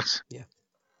quality pass. Yeah.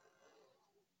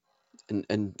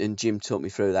 And Jim taught me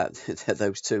through that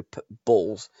those two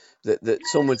balls that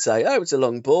some would say, oh, it's a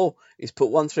long ball. He's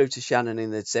put one through to Shannon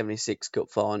in the 76 Cup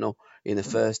final in the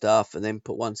first half and then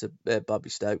put one to Bobby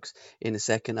Stokes in the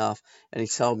second half. And he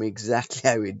told me exactly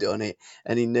how he'd done it.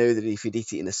 And he knew that if he'd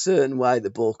hit it in a certain way, the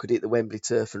ball could hit the Wembley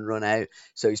turf and run out.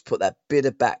 So he's put that bit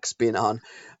of backspin on.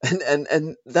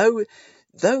 And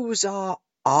those are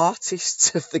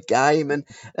artists of the game, and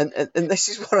this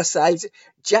is what I say.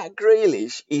 Jack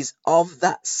Grealish is of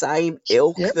that same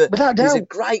ilk. He's a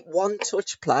great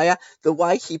one-touch player. The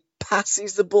way he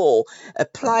passes the ball, a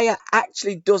player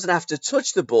actually doesn't have to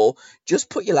touch the ball. Just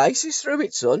put your laces through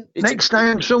it, son. Next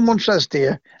time someone says to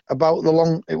you about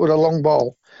it was a long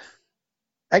ball,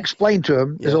 explain to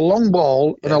them there's a long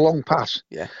ball and a long pass.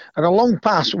 Yeah. And a long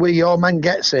pass where your man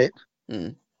gets it,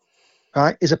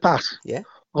 right, is a pass. Yeah.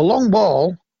 A long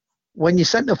ball, when you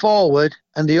centre forward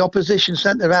and the opposition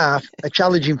centre half are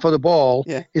challenging for the ball,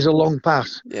 is a long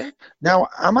pass. Yeah. Now,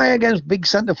 am I against big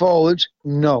centre forwards?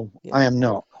 No, I am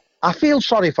not. I feel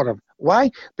sorry for them.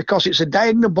 Why? Because it's a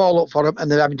diagonal ball up for them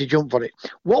and they're having to jump for it.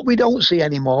 What we don't see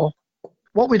anymore,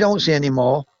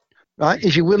 right,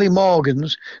 is your Willie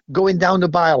Morgans going down the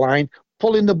byline,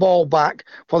 pulling the ball back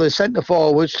for the centre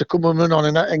forwards to come and run on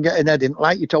and get an head in,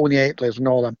 like your Tony Aitlers and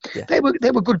all them. Yeah. They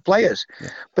were good players,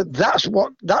 but that's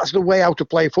the way how to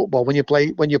play football when you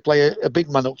play a big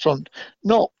man up front,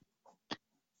 not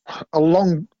a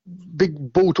long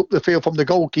big boot up the field from the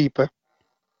goalkeeper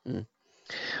and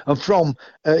from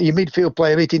your midfield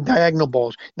player hitting diagonal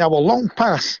balls. Now a long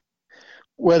pass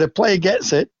where the player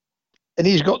gets it and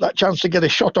he's got that chance to get a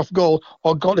shot off goal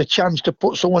or got a chance to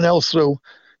put someone else through.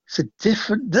 It's a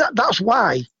different. That's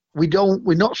why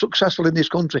we're not successful in this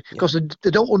country because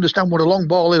they don't understand what a long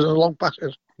ball is and a long pass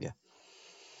is. Yeah.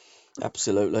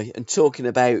 Absolutely. And talking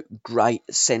about great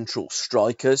central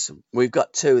strikers, we've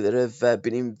got two that have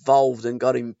been involved and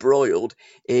got embroiled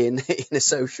in a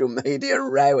social media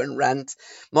row and rant.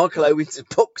 Michael Owen's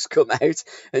book's come out,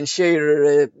 and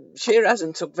Shearer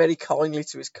hasn't took very kindly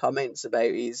to his comments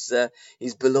about his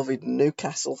beloved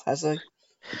Newcastle, has he?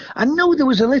 I know there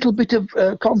was a little bit of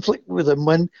conflict with them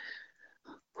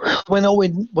when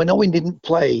Owen didn't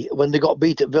play, when they got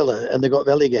beat at Villa and they got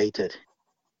relegated.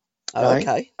 Oh, right?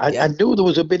 Okay. I knew there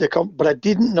was a bit of but I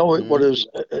didn't know it was.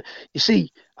 You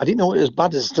see, I didn't know it was as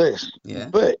bad as this. Yeah.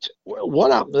 But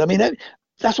what happened? I mean,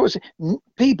 that's what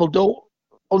people don't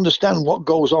understand what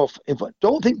goes off.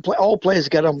 Don't think all players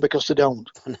get on because they don't.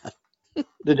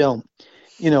 They don't.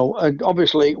 You know,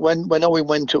 obviously, when Owen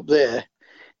went up there,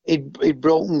 he'd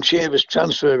broken Shearer's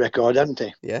transfer record, hadn't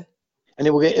he? Yeah. And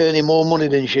he was earning more money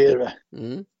than Shearer.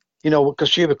 Mm. You know, because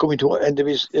Shearer coming to the end of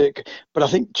his, but I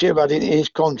think Shearer had in his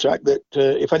contract that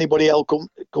if anybody else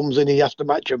comes in, he has to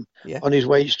match him on his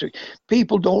wage streak.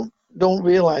 People don't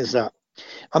realise that.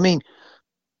 I mean,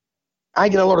 I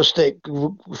get a lot of stick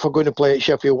for going to play at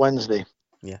Sheffield Wednesday.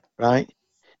 Yeah. Right.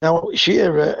 Now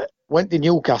Shearer went to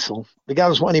Newcastle,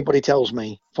 regardless of what anybody tells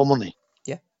me, for money.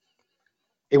 Yeah.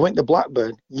 He went to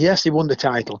Blackburn. Yes, he won the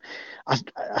title.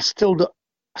 I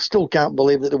still can't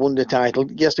believe that they won the title.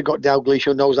 Yes, they got Dalglish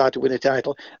who knows how to win a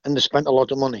title, and they spent a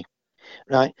lot of money,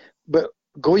 right? But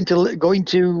going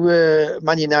to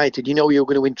Man United, you know you're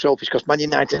going to win trophies because Man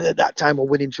United at that time were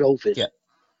winning trophies,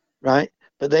 right?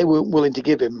 But they weren't willing to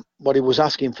give him what he was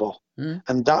asking for,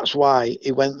 and that's why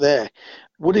he went there.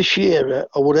 Would a Shearer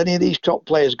or would any of these top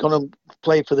players gone to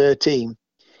play for their team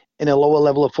in a lower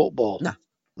level of football?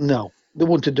 No, they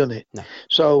wouldn't have done it. No.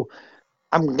 So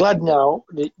I'm glad now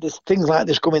there's things like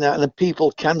this coming out and the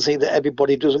people can see that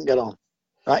everybody doesn't get on,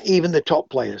 right? Even the top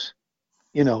players,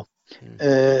 you know.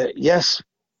 Yes,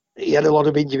 he had a lot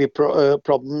of injury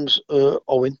problems,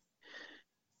 Owen,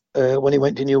 when he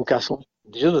went to Newcastle.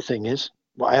 The other thing is,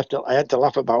 what I had to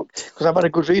laugh about, because I've had a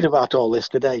good read about all this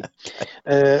today.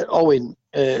 Owen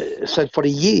said for a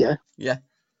year that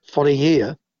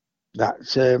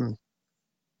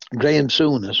Graham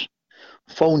Souness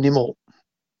phoned him up.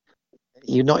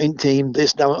 You're not in team,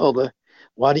 this, that, and other.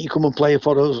 Why don't you come and play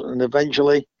for us? And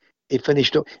eventually he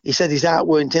finished up. He said his heart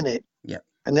weren't in it. Yeah.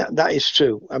 And that is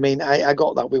true. I mean, I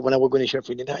got that way when I was going to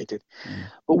Sheffield United.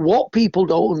 But what people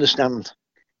don't understand,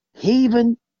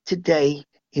 even today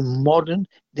in modern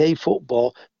day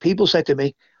football, people say to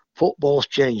me, football's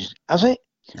changed. Has it?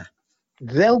 No.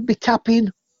 They'll be tapping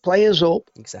players up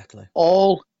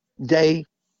all day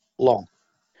long.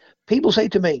 People say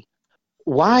to me,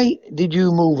 why did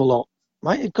you move a lot?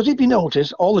 Right? Because if you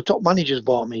notice, all the top managers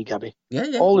bought me, Gabby.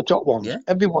 Yeah. All the top ones. Yeah.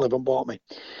 Every one of them bought me.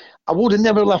 I would have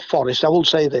never left Forest, I will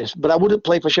say this, but I would have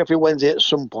played for Sheffield Wednesday at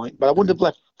some point, but I wouldn't have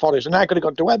left Forest. And I could have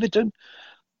gone to Everton,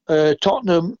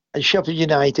 Tottenham and Sheffield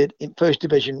United in first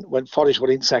division when Forest were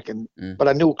in second. But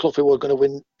I knew Cloughy was going to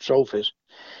win trophies.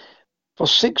 For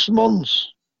 6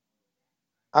 months,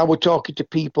 I was talking to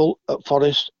people at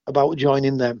Forest about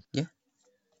joining them. Yeah.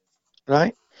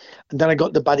 Right? And then I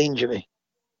got the bad injury.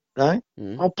 Right?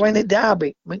 I was playing at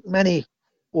Derby. Many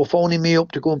were phoning me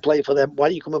up to go and play for them. Why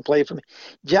don't you come and play for me?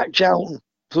 Jack Charlton,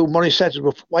 through Morris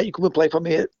Settlesworth, why don't you come and play for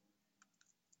me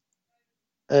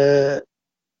at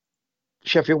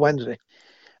Sheffield Wednesday?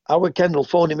 Howard Kendall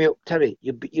phoning me up, Terry,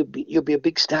 you'll be a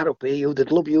big star up here.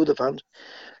 They'd love you, the fans.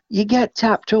 You get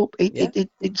tapped up.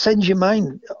 It sends your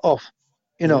mind off.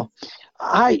 You know,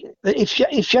 if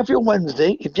Sheffield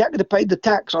Wednesday, if Jack had paid the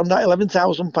tax on that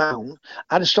 £11,000,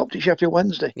 I'd have stopped at Sheffield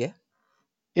Wednesday. Yeah.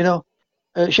 You know,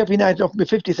 Sheffield United offered me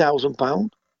 £50,000,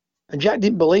 and Jack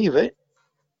didn't believe it,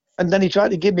 and then he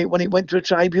tried to give me it when it went to a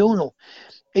tribunal.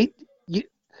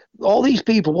 All these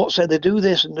people what said they do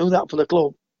this and do that for the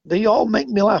club, they all make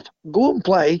me laugh. Go and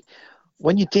play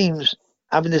when your team's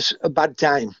having a bad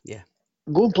time. Yeah.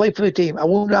 Go and play for the team. I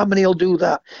wonder how many will do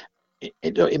that.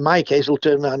 In my case, they'll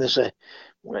turn around and say,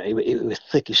 well, he was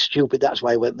thick as stupid, that's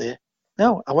why I went there.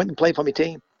 No, I went and played for my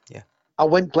team. Yeah. I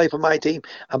went and played for my team.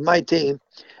 And my team,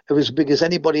 it was as big as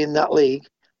anybody in that league,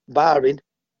 barring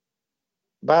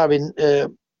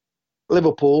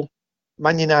Liverpool,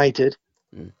 Man United,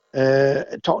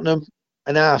 Tottenham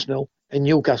and Arsenal and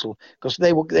Newcastle, because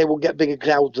they will get bigger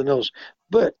crowds than us.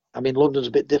 But, I mean, London's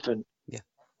a bit different. Yeah.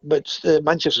 But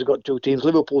Manchester's got 2 teams.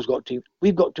 Liverpool's got 2.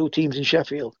 We've got 2 teams in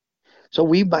Sheffield. So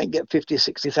we might get 50 or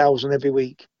 60,000 every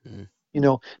week, you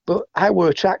know. But I were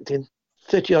attracting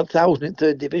 30-odd thousand in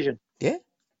third division. Yeah.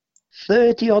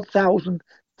 30-odd thousand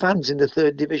fans in the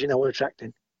third division I were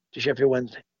attracting to Sheffield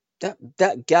Wednesday.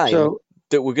 That game So,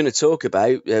 that we're going to talk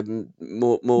about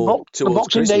more towards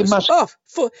Boxing Day Christmas.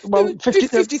 well,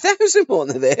 50,000 more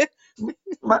than there.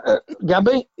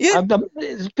 Gabby, Yeah.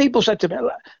 People said to me,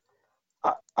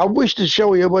 I wish to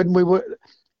show you when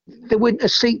there wasn't a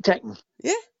seat taken.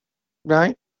 Yeah.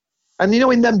 Right? And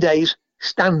in them days,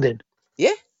 standing.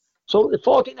 Yeah. So the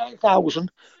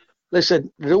 49,000,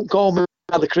 listen, they don't call me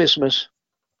Father Christmas.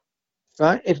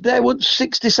 Right? If there weren't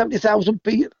 60, 70,000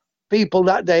 people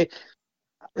that day,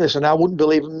 listen, I wouldn't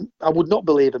believe them. I would not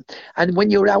believe them. And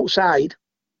when you're outside,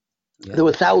 there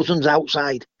were thousands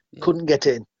outside, couldn't get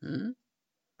in. Mm-hmm.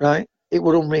 Right? It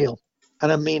was unreal.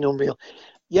 And I mean unreal.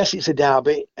 Yes, it's a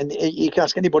derby, and you can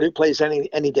ask anybody who plays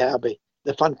any derby.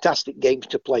 They're fantastic games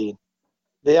to play in.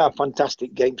 They are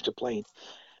fantastic games to play in.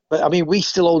 But I mean, we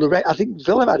still hold the record. I think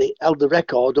Villa held the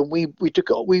record, and we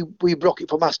broke it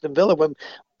from Aston Villa when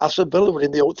Aston Villa were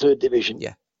in the third division.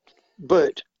 Yeah.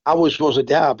 But ours was a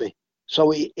derby,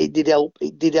 so it did help.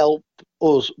 It did help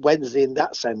us Wednesday in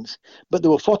that sense. But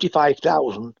there were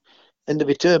 45,000 in the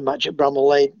return match at Bramall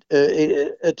Lane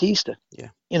at Easter.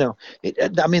 Yeah. I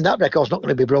mean, that record's not going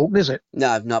to be broken, is it?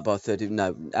 No, not by 30.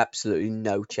 No, absolutely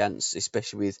no chance,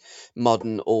 especially with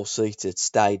modern all-seated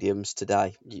stadiums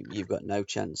today. You've got no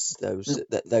chance.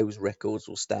 Those records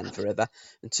will stand forever.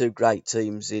 And two great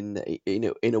teams in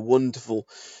a wonderful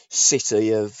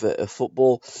city of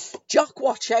football. Jock,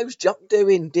 how's Jock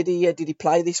doing? Did he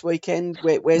play this weekend?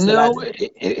 Where's the lad? No,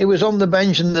 it was on the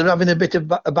bench, and they're having a bit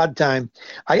of a bad time.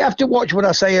 I have to watch what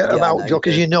I say about Jock,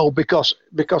 as you know, because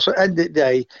at the end of the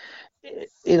day,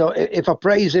 if I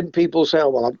praise him, people say, "Oh,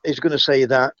 well, he's going to say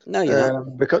that." No,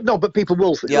 you're not. But people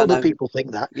will. Other people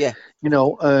think that. Yeah.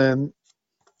 And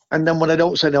then when I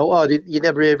don't say no, you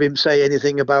never hear him say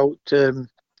anything about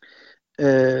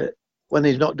when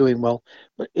he's not doing well.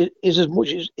 But it is as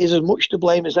much to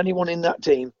blame as anyone in that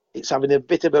team. It's having a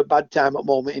bit of a bad time at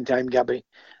the moment in time, Gabby.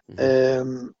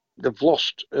 Mm-hmm. They've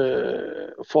lost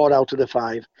 4 out of the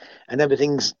 5, and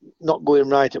everything's not going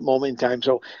right at the moment in time.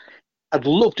 So I'd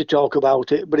love to talk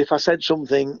about it, but if I said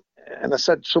something,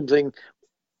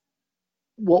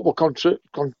 what were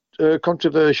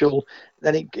controversial,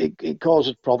 then it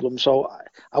causes problems. So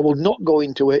I will not go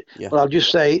into it, but I'll just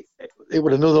say it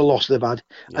was another loss they've had,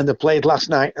 and they played last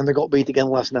night and they got beat again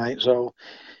last night. So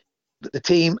the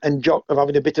team and Jock are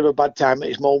having a bit of a bad time at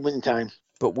this moment in time.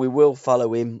 But we will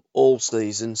follow him all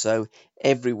season, so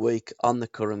every week on the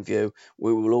Curran View,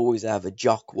 we will always have a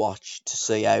Jock watch to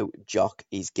see how Jock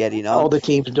is getting on. All the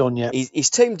team's done, yeah.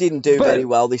 His team didn't do very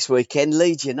well this weekend.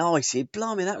 Leeds United,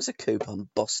 blimey, that was a coupon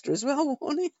buster as well,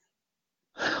 wasn't it?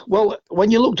 Well, when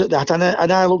you looked at that, and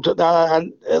I looked at that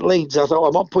at Leeds, I thought,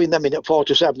 I'm not putting them in at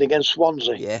 4-7 against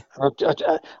Swansea. Yeah.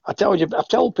 I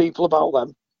tell people about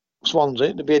them,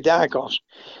 Swansea, to be a dark horse.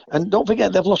 And don't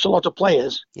forget, they've lost a lot of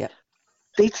players. Yeah.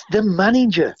 It's the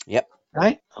manager. Yep.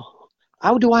 Right?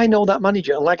 How do I know that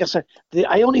manager? And like I said,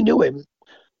 I only knew him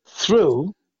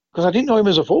through, because I didn't know him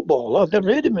as a footballer. I've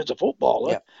never heard him as a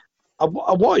footballer. Yep.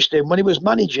 I watched him when he was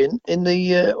managing in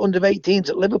the under-18s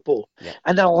at Liverpool. Yep.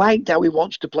 And I liked how he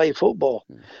wants to play football.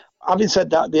 Having said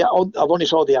that, I've only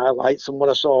saw the highlights, and what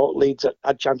I saw, Leeds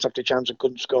had chance after chance and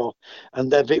couldn't score. And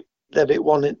they've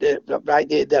won it right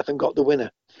near death and got the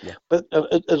winner. Yeah. But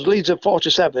as Leeds are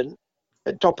 4-7,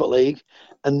 at top of league,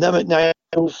 and them at now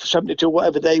 72,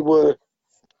 whatever they were,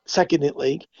 second in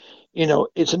league,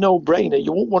 it's a no-brainer.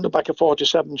 You won't want to back a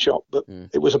 4-7 shot, but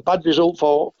it was a bad result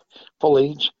for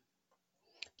Leeds.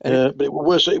 But it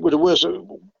was a worse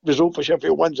result for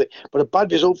Sheffield Wednesday, but a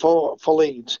bad result for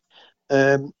Leeds.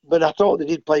 But I thought they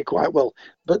did play quite well.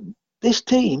 But this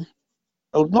team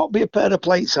will not be a pair of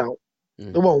plates out.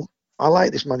 They won't. I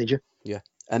like this manager. Yeah,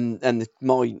 and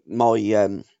my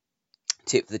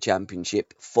tip for the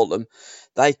Championship, Fulham,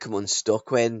 they come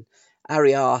unstuck when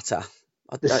Ariata.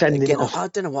 I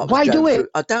don't know what. Why do it?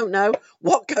 I don't know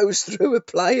what goes through a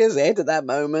player's head at that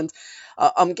moment.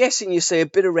 I'm guessing you see a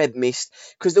bit of red mist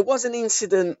because there was an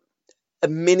incident a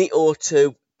minute or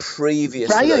two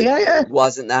previously,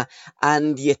 wasn't there?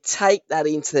 And you take that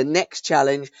into the next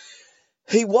challenge.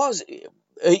 He was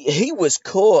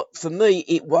caught. For me,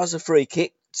 it was a free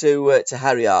kick to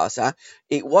Harry Arthur.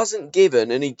 It wasn't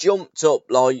given, and he jumped up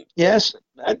like... Yes,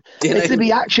 it's the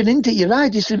reaction, isn't it? You're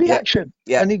right, it's the reaction.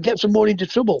 Yeah. And it gets him more into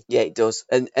trouble. Yeah, it does.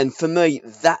 And for me,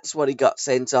 that's what he got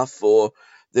sent off for,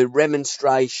 the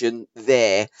remonstration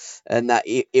there and that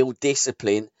ill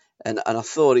discipline. And I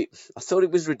thought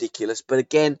it was ridiculous. But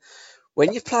again,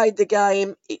 when you've played the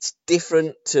game, it's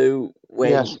different to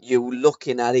when you're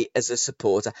looking at it as a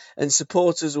supporter. And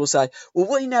supporters will say,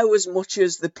 well, we know as much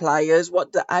as the players.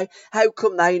 How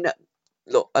come they know?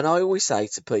 Look, and I always say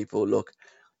to people, look,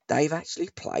 they've actually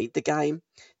played the game.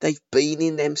 They've been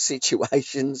in them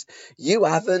situations. You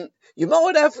haven't. You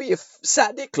might have for your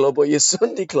Saturday club or your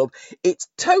Sunday club. It's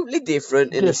totally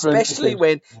different, and especially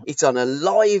when it's on a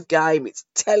live game, it's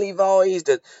televised,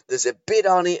 and there's a bid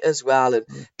on it as well, and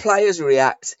players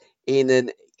react in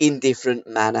an indifferent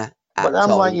manner. But I'm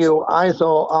like you. I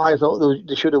thought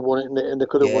they should have won it and they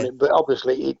could have won it. But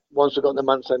obviously, once they got the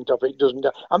man sent off, it doesn't.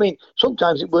 I mean,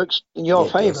 sometimes it works in your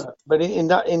favour, but in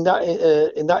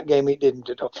that game, it didn't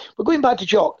at all. But going back to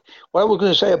Jock, what I was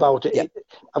going to say about it,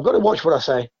 I've got to watch what I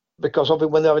say, because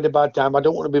often when they're having a bad time, I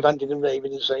don't want to be ranting and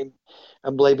raving and saying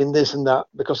and blaming this and that,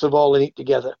 because they've all in it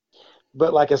together.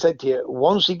 But like I said to you,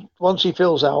 once he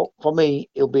fills out, for me,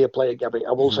 he'll be a player, Gabby.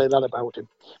 I will say that about him.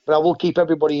 But I will keep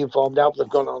everybody informed how they've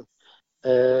gone on.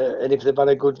 And if they've had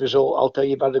a good result, I'll tell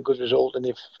you about a good result. And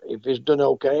if it's done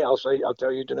okay, I'll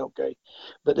tell you done okay.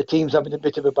 But the team's having a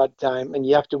bit of a bad time, and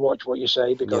you have to watch what you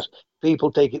say, because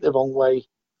people take it the wrong way.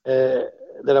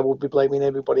 That I would be blaming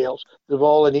everybody else. They're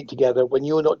all in it together. When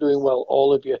you're not doing well,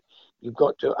 all of you, you've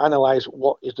got to analyse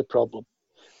what is the problem.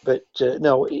 But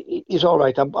no, he's all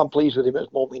right. I'm pleased with him at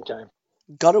this moment in time.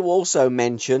 Got to also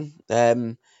mention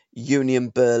Union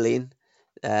Berlin.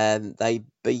 They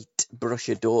beat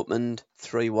Borussia Dortmund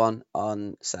 3-1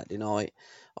 on Saturday night.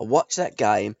 I watched that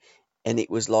game, and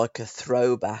it was like a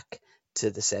throwback to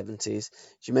the 70s. Do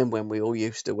you remember when we all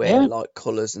used to wear like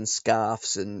colours and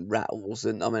scarves and rattles?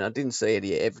 And I mean, I didn't see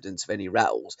any evidence of any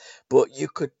rattles, but you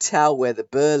could tell where the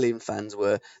Berlin fans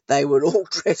were. They were all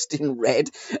dressed in red,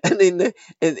 and in the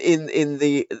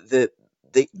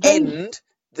end.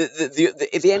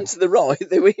 The end to the right,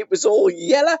 it was all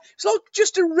yellow. It's like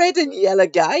just a red and yellow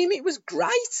game. It was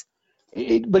great.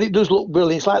 But it does look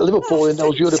brilliant. It's like Liverpool in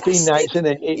those European nights, isn't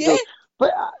it? It does.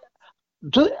 But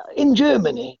in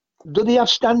Germany, do they have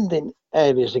standing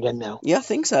areas again now? Yeah, I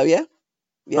think so. Yeah.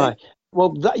 Right.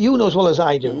 Well, that you know as well as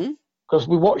I do, because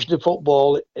we watched the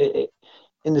football in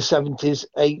the 70s,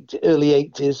 early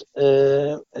 80s,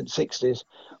 and 60s,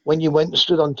 when you went and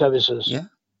stood on terraces. Yeah.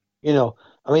 You know,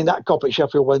 I mean, that cop at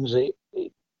Sheffield Wednesday,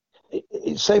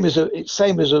 it's same as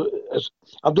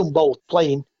I've done both,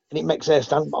 playing, and it makes hair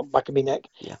stand up back of my neck.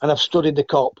 Yeah. And I've stood in the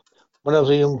cop when I was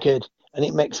a young kid, and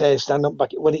it makes hair stand up back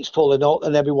when it's full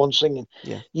and everyone's singing.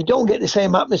 Yeah. You don't get the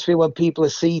same atmosphere when people are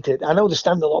seated. I know they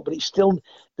stand a lot, but it's still,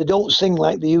 they don't sing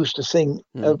like they used to sing.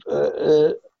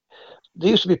 There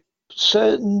used to be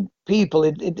certain people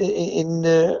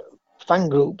in fan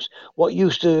groups what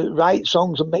used to write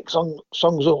songs and make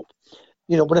songs up.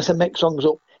 You know, when I say make songs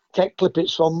up, take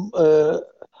clippets from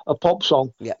a pop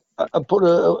song and put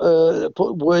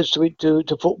words to it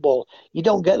to football. You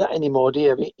don't get that anymore, do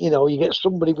you? You know, you get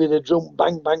somebody with a drum,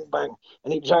 bang, bang, bang,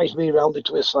 and it drives me around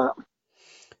into a slap.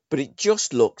 But it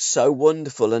just looks so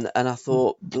wonderful, and I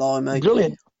thought, blimey,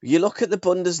 brilliant. You look at the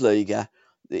Bundesliga.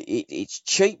 It's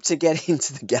cheap to get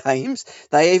into the games.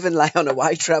 They even lay on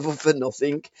away travel for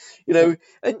nothing, you know.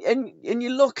 And you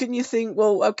look and you think,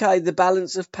 well, okay, the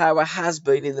balance of power has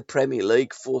been in the Premier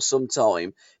League for some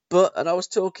time. But, and I was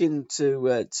talking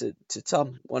to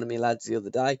Tom, one of my lads, the other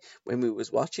day when we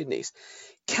was watching this.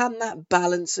 Can that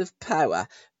balance of power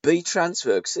be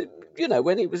transferred? Cause, you know,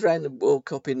 when it was around the World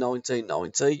Cup in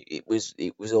 1990, it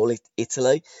was all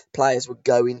Italy. Players would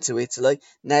go into Italy.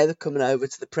 Now they're coming over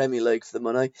to the Premier League for the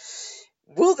money.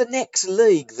 Will the next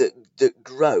league that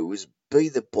grows be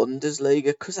the Bundesliga?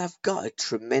 Because they've got a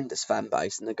tremendous fan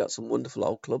base and they've got some wonderful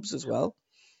old clubs as well.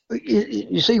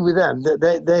 You see, with them,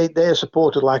 they're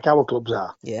supported like our clubs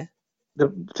are. Yeah. The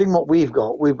thing what we've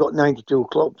got 92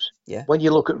 clubs. Yeah. When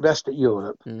you look at the rest of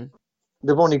Europe,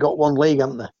 they've only got one league,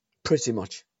 haven't they? Pretty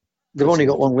much. They've only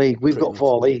got one league. We've got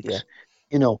 4 leagues. Yeah.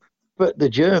 You know, but the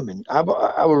German,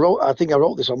 I think I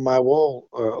wrote this on my wall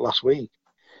last week.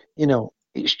 You know,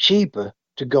 it's cheaper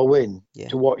to go in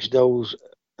to watch those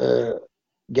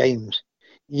games.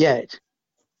 Yet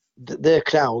their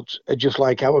crowds are just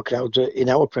like our crowds are in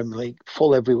our Premier League,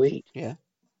 full every week. Yeah.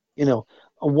 You know,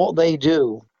 and what they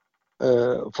do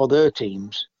for their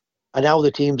teams and how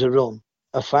the teams are run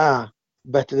are far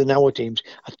better than our teams.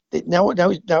 Now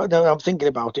I'm thinking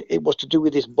about it, it was to do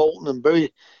with this Bolton and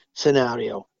Bury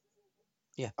scenario.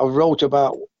 Yeah. I wrote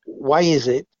about why is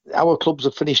it our clubs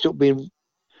have finished up being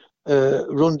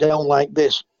run down like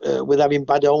this with having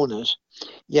bad owners,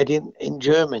 yet in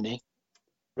Germany,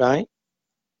 right?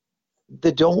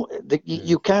 They don't.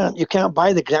 You can't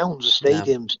buy the grounds, the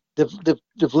stadiums. No.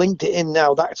 They've linked it in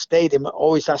now. That stadium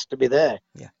always has to be there.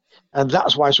 Yeah. And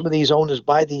that's why some of these owners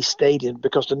buy these stadiums,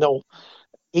 because they know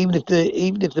even if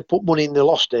they put money in, they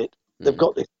lost it. They've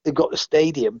got the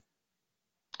stadium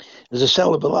as a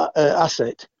sellable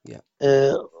asset. Yeah.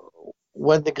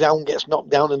 when the ground gets knocked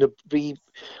down and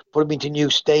put them into new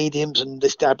stadiums and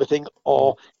this type of thing,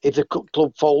 or if the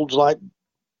club folds like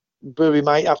Bury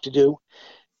might have to do,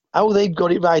 how they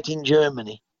got it right in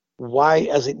Germany, why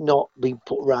has it not been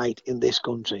put right in this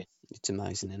country? It's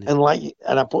amazing, isn't it?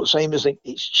 And I put same as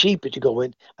it's cheaper to go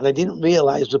in, and I didn't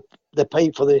realise they pay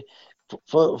for the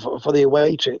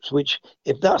away trips. Which,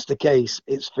 if that's the case,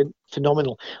 it's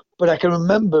phenomenal. But I can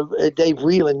remember Dave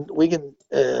Whelan, Wigan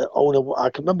owner. I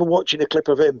can remember watching a clip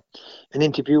of him, an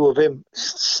interview of him,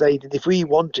 say that if we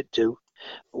wanted to,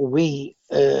 we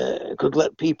could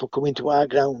let people come into our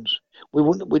grounds.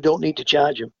 We don't need to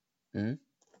charge them. Mm.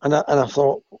 And I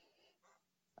thought,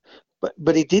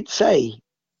 but he did say,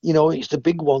 it's the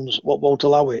big ones what won't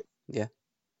allow it. Yeah.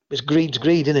 It's greed's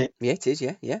greed, isn't it? Yeah, it is.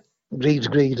 Yeah. Greed's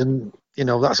greed, and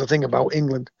that's the thing about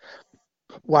England.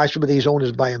 Why some of these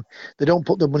owners buy them? They don't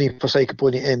put the money for sake of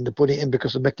putting it in. They put it in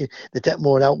because they take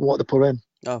more out what they put in.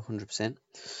 Oh, 100%.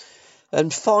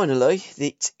 And finally,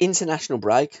 the international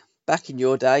break. Back in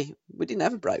your day, we didn't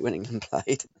have a break when England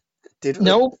played, did we?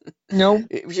 No.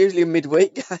 It was usually a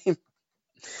midweek game.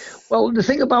 Well, the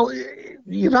thing about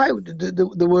you're right.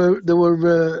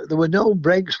 There were no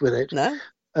breaks with it. No.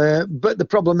 But the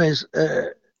problem is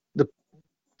the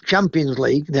Champions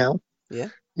League now. Yeah.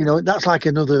 That's like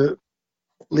another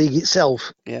league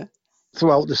itself. Yeah.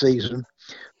 Throughout the season,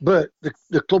 but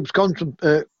the clubs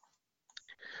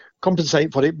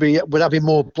compensate for it with having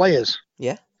more players.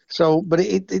 Yeah. So, but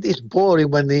it's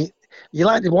boring when you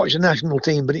like to watch the national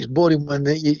team, but it's boring when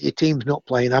your team's not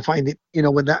playing. I find it,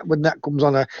 when that comes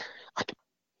on, I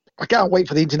can't wait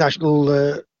for the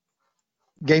international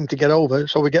game to get over,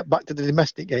 so we get back to the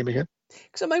domestic game again.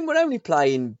 Because we're only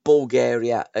playing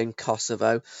Bulgaria and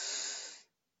Kosovo,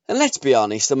 and let's be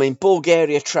honest.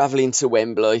 Bulgaria travelling to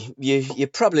Wembley, you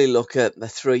probably look at a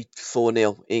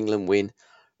 3-4-0 England win,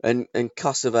 and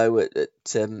Kosovo at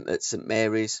St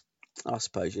Mary's. I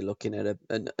suppose you're looking at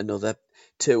another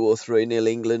 2 or 3-0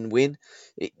 England win.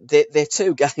 They're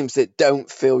two games that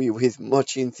don't fill you with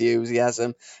much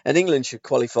enthusiasm, and England should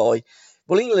qualify.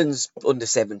 Well, England's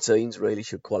under-17s really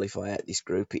should qualify out this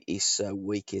group. It is so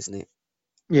weak, isn't it?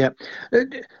 Yeah.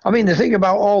 The thing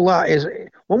about all that is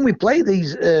when we play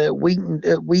these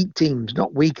weak teams,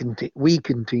 not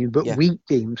weakened teams, but weak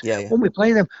teams, when we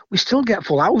play them, we still get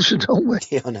full houses, don't we?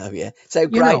 Yeah, I know, yeah. So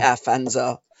great our fans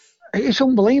are. It's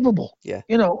unbelievable. Yeah.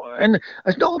 And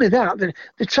it's not only that, they're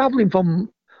travelling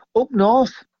from up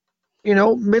north,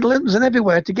 Midlands and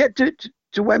everywhere to get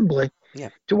to Wembley. Yeah.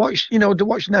 To watch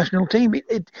the national team.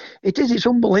 It's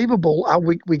unbelievable how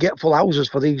we get full houses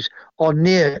for these, or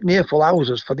near full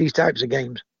houses for these types of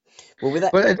games. Well, with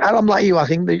that, but I'm like you. I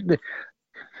think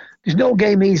there's no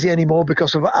game easy anymore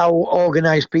because of how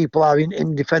organised people are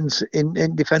in defensive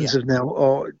now,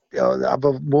 or have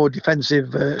a more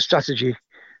defensive strategy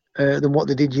than what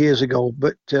they did years ago.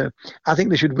 But I think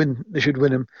they should win. They should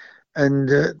win them,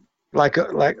 and like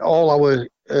all our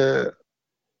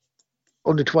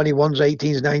under 21s,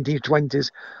 18s, 19s, 20s,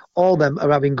 all them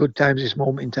are having good times this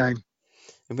moment in time.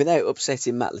 And without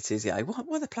upsetting Matt Letizia, what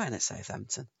are they playing at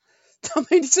Southampton?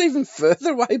 It's even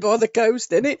further away by the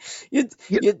coast, isn't it? You'd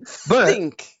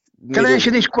think. Can I ask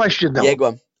you this question, though? Yeah, go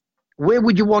on. Where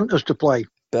would you want us to play?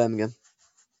 Birmingham.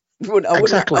 I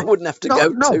wouldn't have to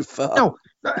go too far. No,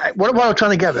 what I'm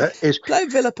trying to get at is... Play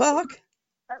Villa Park.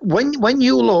 When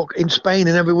you look in Spain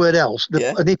and everywhere else,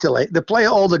 in Italy, they play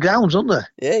at all the grounds, don't they?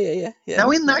 Yeah. Now,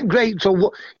 isn't that great?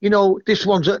 So, this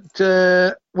one's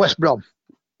at West Brom.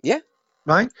 Yeah.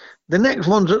 Right? The next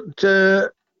one's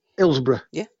at Hillsborough.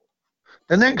 Yeah.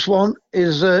 The next one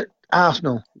is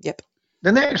Arsenal. Yep.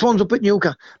 The next one's up at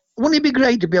Newcastle. Wouldn't it be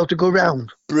great to be able to go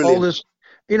around? Brilliant. All this,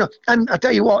 and I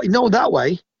tell you what, that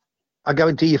way, I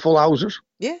guarantee you full houses.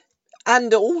 Yeah.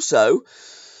 And also...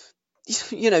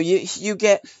 you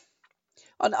get.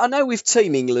 I know with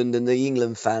Team England and the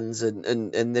England fans, and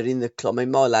they're in the club.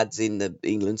 My lad's in the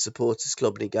England supporters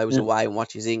club, and he goes away and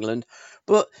watches England.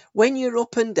 But when you're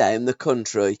up and down the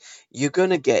country, you're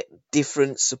going to get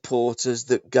different supporters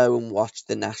that go and watch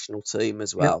the national team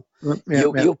as well.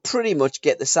 You'll pretty much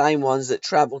get the same ones that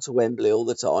travel to Wembley all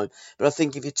the time. But I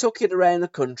think if you took it around the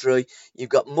country, you've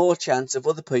got more chance of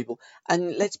other people.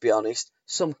 And let's be honest,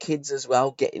 some kids as well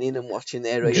getting in and watching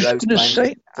their heroes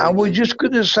playing. I was just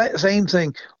going to say the same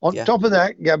thing. On top of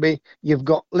that, Gabby, you've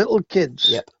got little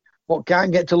kids what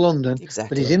can't get to London,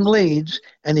 but he's in Leeds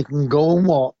and he can go and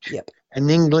watch an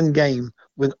England game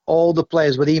with all the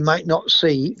players, but he might not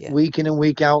see week in and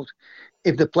week out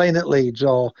if they're playing at Leeds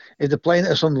or if they're playing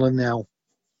at Sunderland now.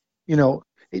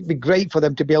 It'd be great for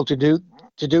them to be able to do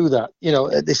that.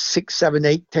 At this 6, 7,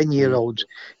 8, 10-year-olds.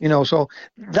 So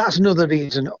that's another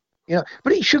reason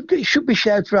But it should be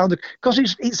shared throughout because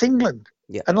it's England.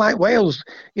 Yeah. And like Wales,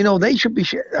 they should be.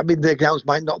 I mean, their grounds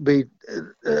might not be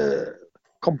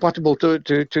compatible to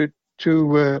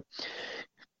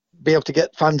be able to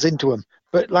get fans into them.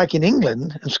 But like in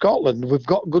England and Scotland, we've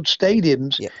got good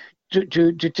stadiums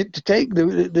to take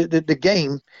the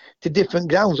game to different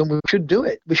grounds, and we should do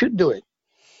it. We should do it.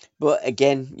 But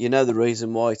again, the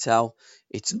reason why, Tal.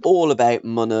 It's all about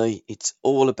money. It's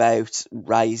all about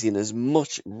raising as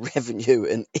much revenue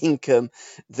and income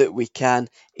that we can,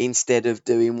 instead of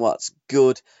doing what's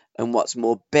good and what's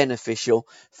more beneficial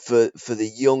for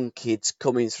the young kids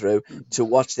coming through to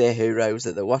watch their heroes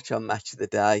that they watch on Match of the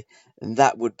Day. And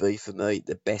that would be, for me,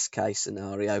 the best case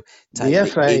scenario, take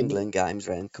the England games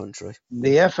around the country.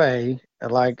 The FA,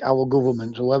 like our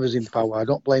government, whoever's in power, I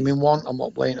don't blame him one, I'm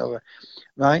not blaming other,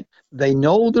 right? They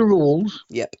know the rules.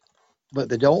 Yep. But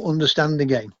they don't understand the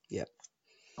game. Yep.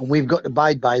 And we've got to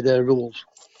abide by their rules.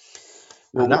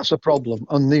 Well, and that's a problem.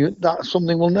 And that's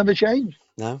something will never change.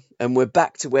 No. And we're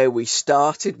back to where we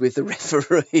started with the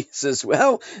referees as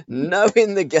well.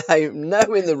 Knowing the game,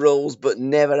 knowing the rules, but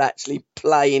never actually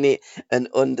playing it and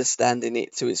understanding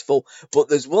it to its full. But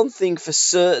there's one thing for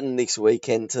certain this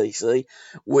weekend, TC.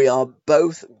 We are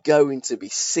both going to be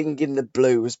singing the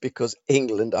blues because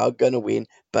England are going to win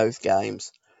both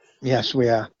games. Yes, we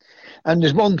are. And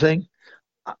there's one thing.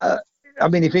 I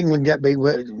mean, if England get beat,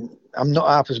 I'm not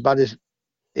half as bad as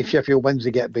if Sheffield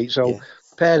Wednesday get beat. So,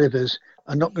 pair of us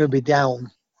are not going to be down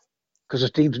because the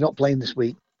team's not playing this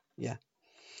week. Yeah.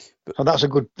 So that's a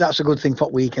good thing for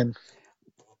the weekend.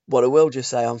 What I will just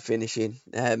say, I'm finishing.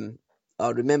 I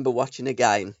remember watching a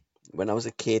game when I was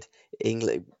a kid.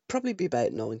 England, probably be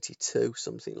about 92,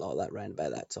 something like that, around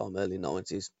about that time, early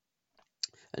 90s.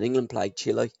 And England played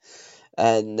Chile.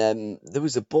 And there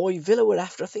was a boy, Villa were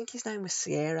after, I think his name was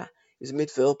Sierra. He was a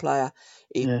midfield player.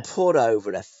 He put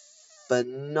over a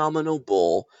phenomenal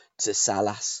ball to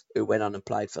Salas, who went on and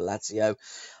played for Lazio.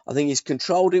 I think he's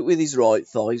controlled it with his right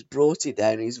thigh. He's brought it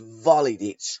down. He's volleyed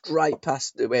it straight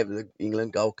past whoever the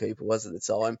England goalkeeper was at the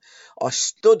time. I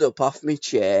stood up off my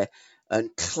chair and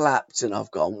clapped, and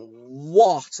I've gone,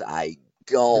 what a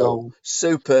goal.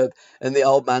 Superb. And the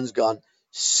old man's gone,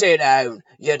 sit down.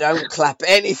 You don't clap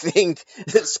anything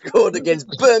that's scored against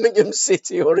Birmingham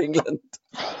City or England.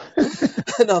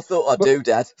 And I thought, I do,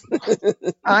 Dad.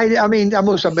 I mean, I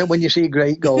must admit, when you see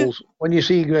great goals, you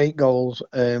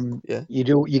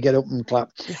get up and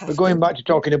clap. But going back to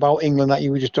talking about England, that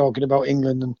you were just talking about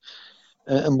England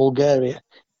and Bulgaria.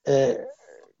 I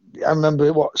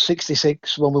remember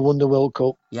 66 when we won the World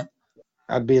Cup. Yeah,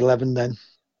 I'd be 11 then.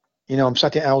 I'm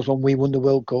sat at house when we won the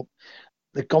World Cup.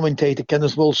 The commentator,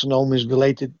 Kenneth Wilson, is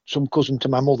related, some cousin to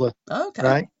my mother. Okay.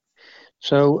 Right?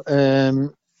 So,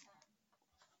 and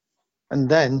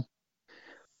then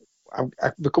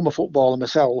I become a footballer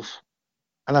myself,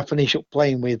 and I finish up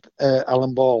playing with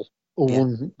Alan Ball, who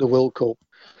won the World Cup.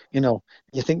 You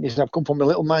think this, I've come from a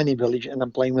little mining village and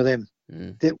I'm playing with him.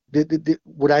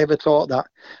 Would I ever thought that?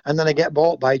 And then I get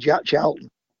bought by Jack Charlton.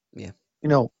 Yeah.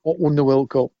 What won the World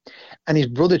Cup. And his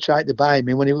brother tried to buy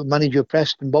me when he was manager of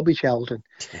Preston, Bobby Charlton.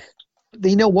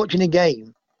 Watching a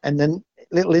game and then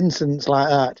little incidents like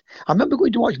that. I remember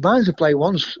going to watch Barnsley play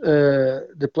once.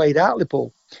 They played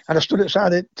Hartlepool. And I stood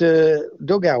outside at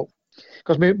dugout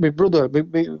because my brother,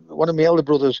 one of my elder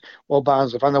brothers, was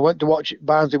Barnsley fan. I went to watch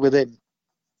Barnsley with him.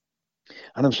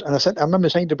 And I remember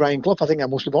saying to Brian Clough, I think I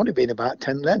must have only been about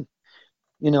 10 then,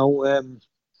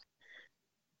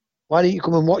 why don't you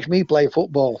come and watch me play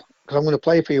football? Because I'm going to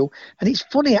play for you. And it's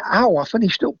funny how I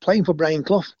finished up playing for Brian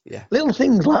Clough. Yeah. Little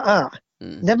things like that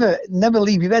never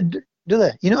leave your head, do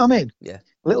they? You know what I mean? Yeah.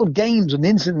 Little games and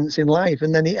incidents in life,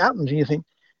 and then it happens, and you think,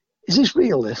 is this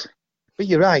real? This? But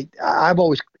you're right. I've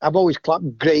always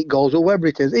clapped great goals, whoever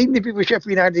it is, even if it was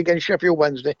Sheffield United against Sheffield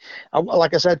Wednesday.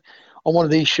 Like I said on one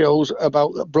of these shows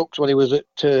about Brooks when he was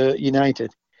at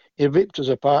United, he ripped us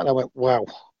apart, and I went, wow,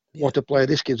 what a player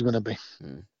this kid's going to be.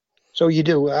 So you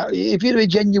do. If you're a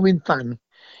genuine fan,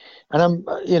 and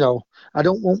I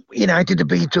don't want United to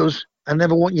beat us. I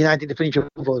never want United to finish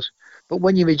above us. But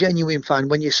when you're a genuine fan,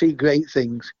 when you see great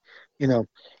things,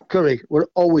 Curry will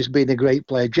always be a great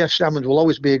player. Jeff Salmons will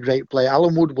always be a great player.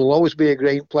 Alan Wood will always be a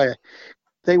great player.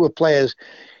 They were players.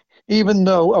 Even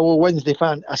though I was a Wednesday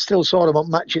fan, I still saw them on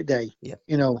Match at Day. Yeah.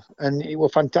 And it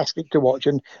was fantastic to watch.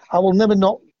 And I will never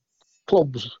knock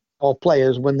clubs or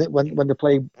players when they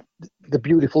play the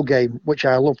beautiful game, which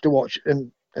I love to watch,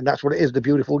 and that's what it is, the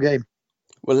beautiful game.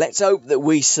 Well, let's hope that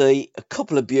we see a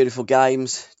couple of beautiful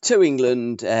games, 2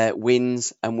 England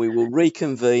wins, and we will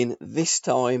reconvene this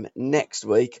time next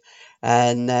week,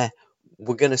 and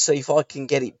we're going to see if I can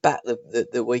get it back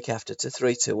the week after to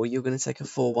 3-2, or you're going to take a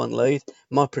 4-1 lead.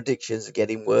 My predictions are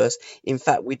getting worse. In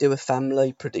fact, we do a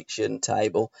family prediction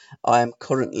table. I am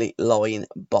currently lying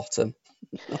bottom.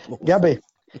 Gabby,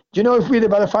 do you know if we'd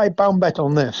have had a £5 bet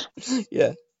on this?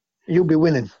 Yeah. You'll be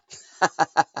winning.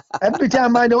 Every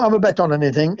time I don't have a bet on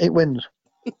anything, it wins.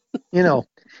 You know.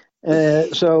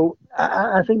 So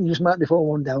I think you just might be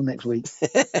 4-1 down next week.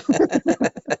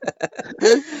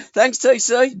 Thanks,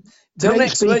 TC. Till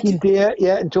next speaking week. To you.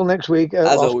 Yeah, until next week.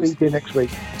 I'll always. Speak to you next week.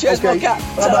 Cheers, okay. Mark.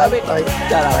 Bye-bye. Bye.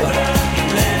 Bye.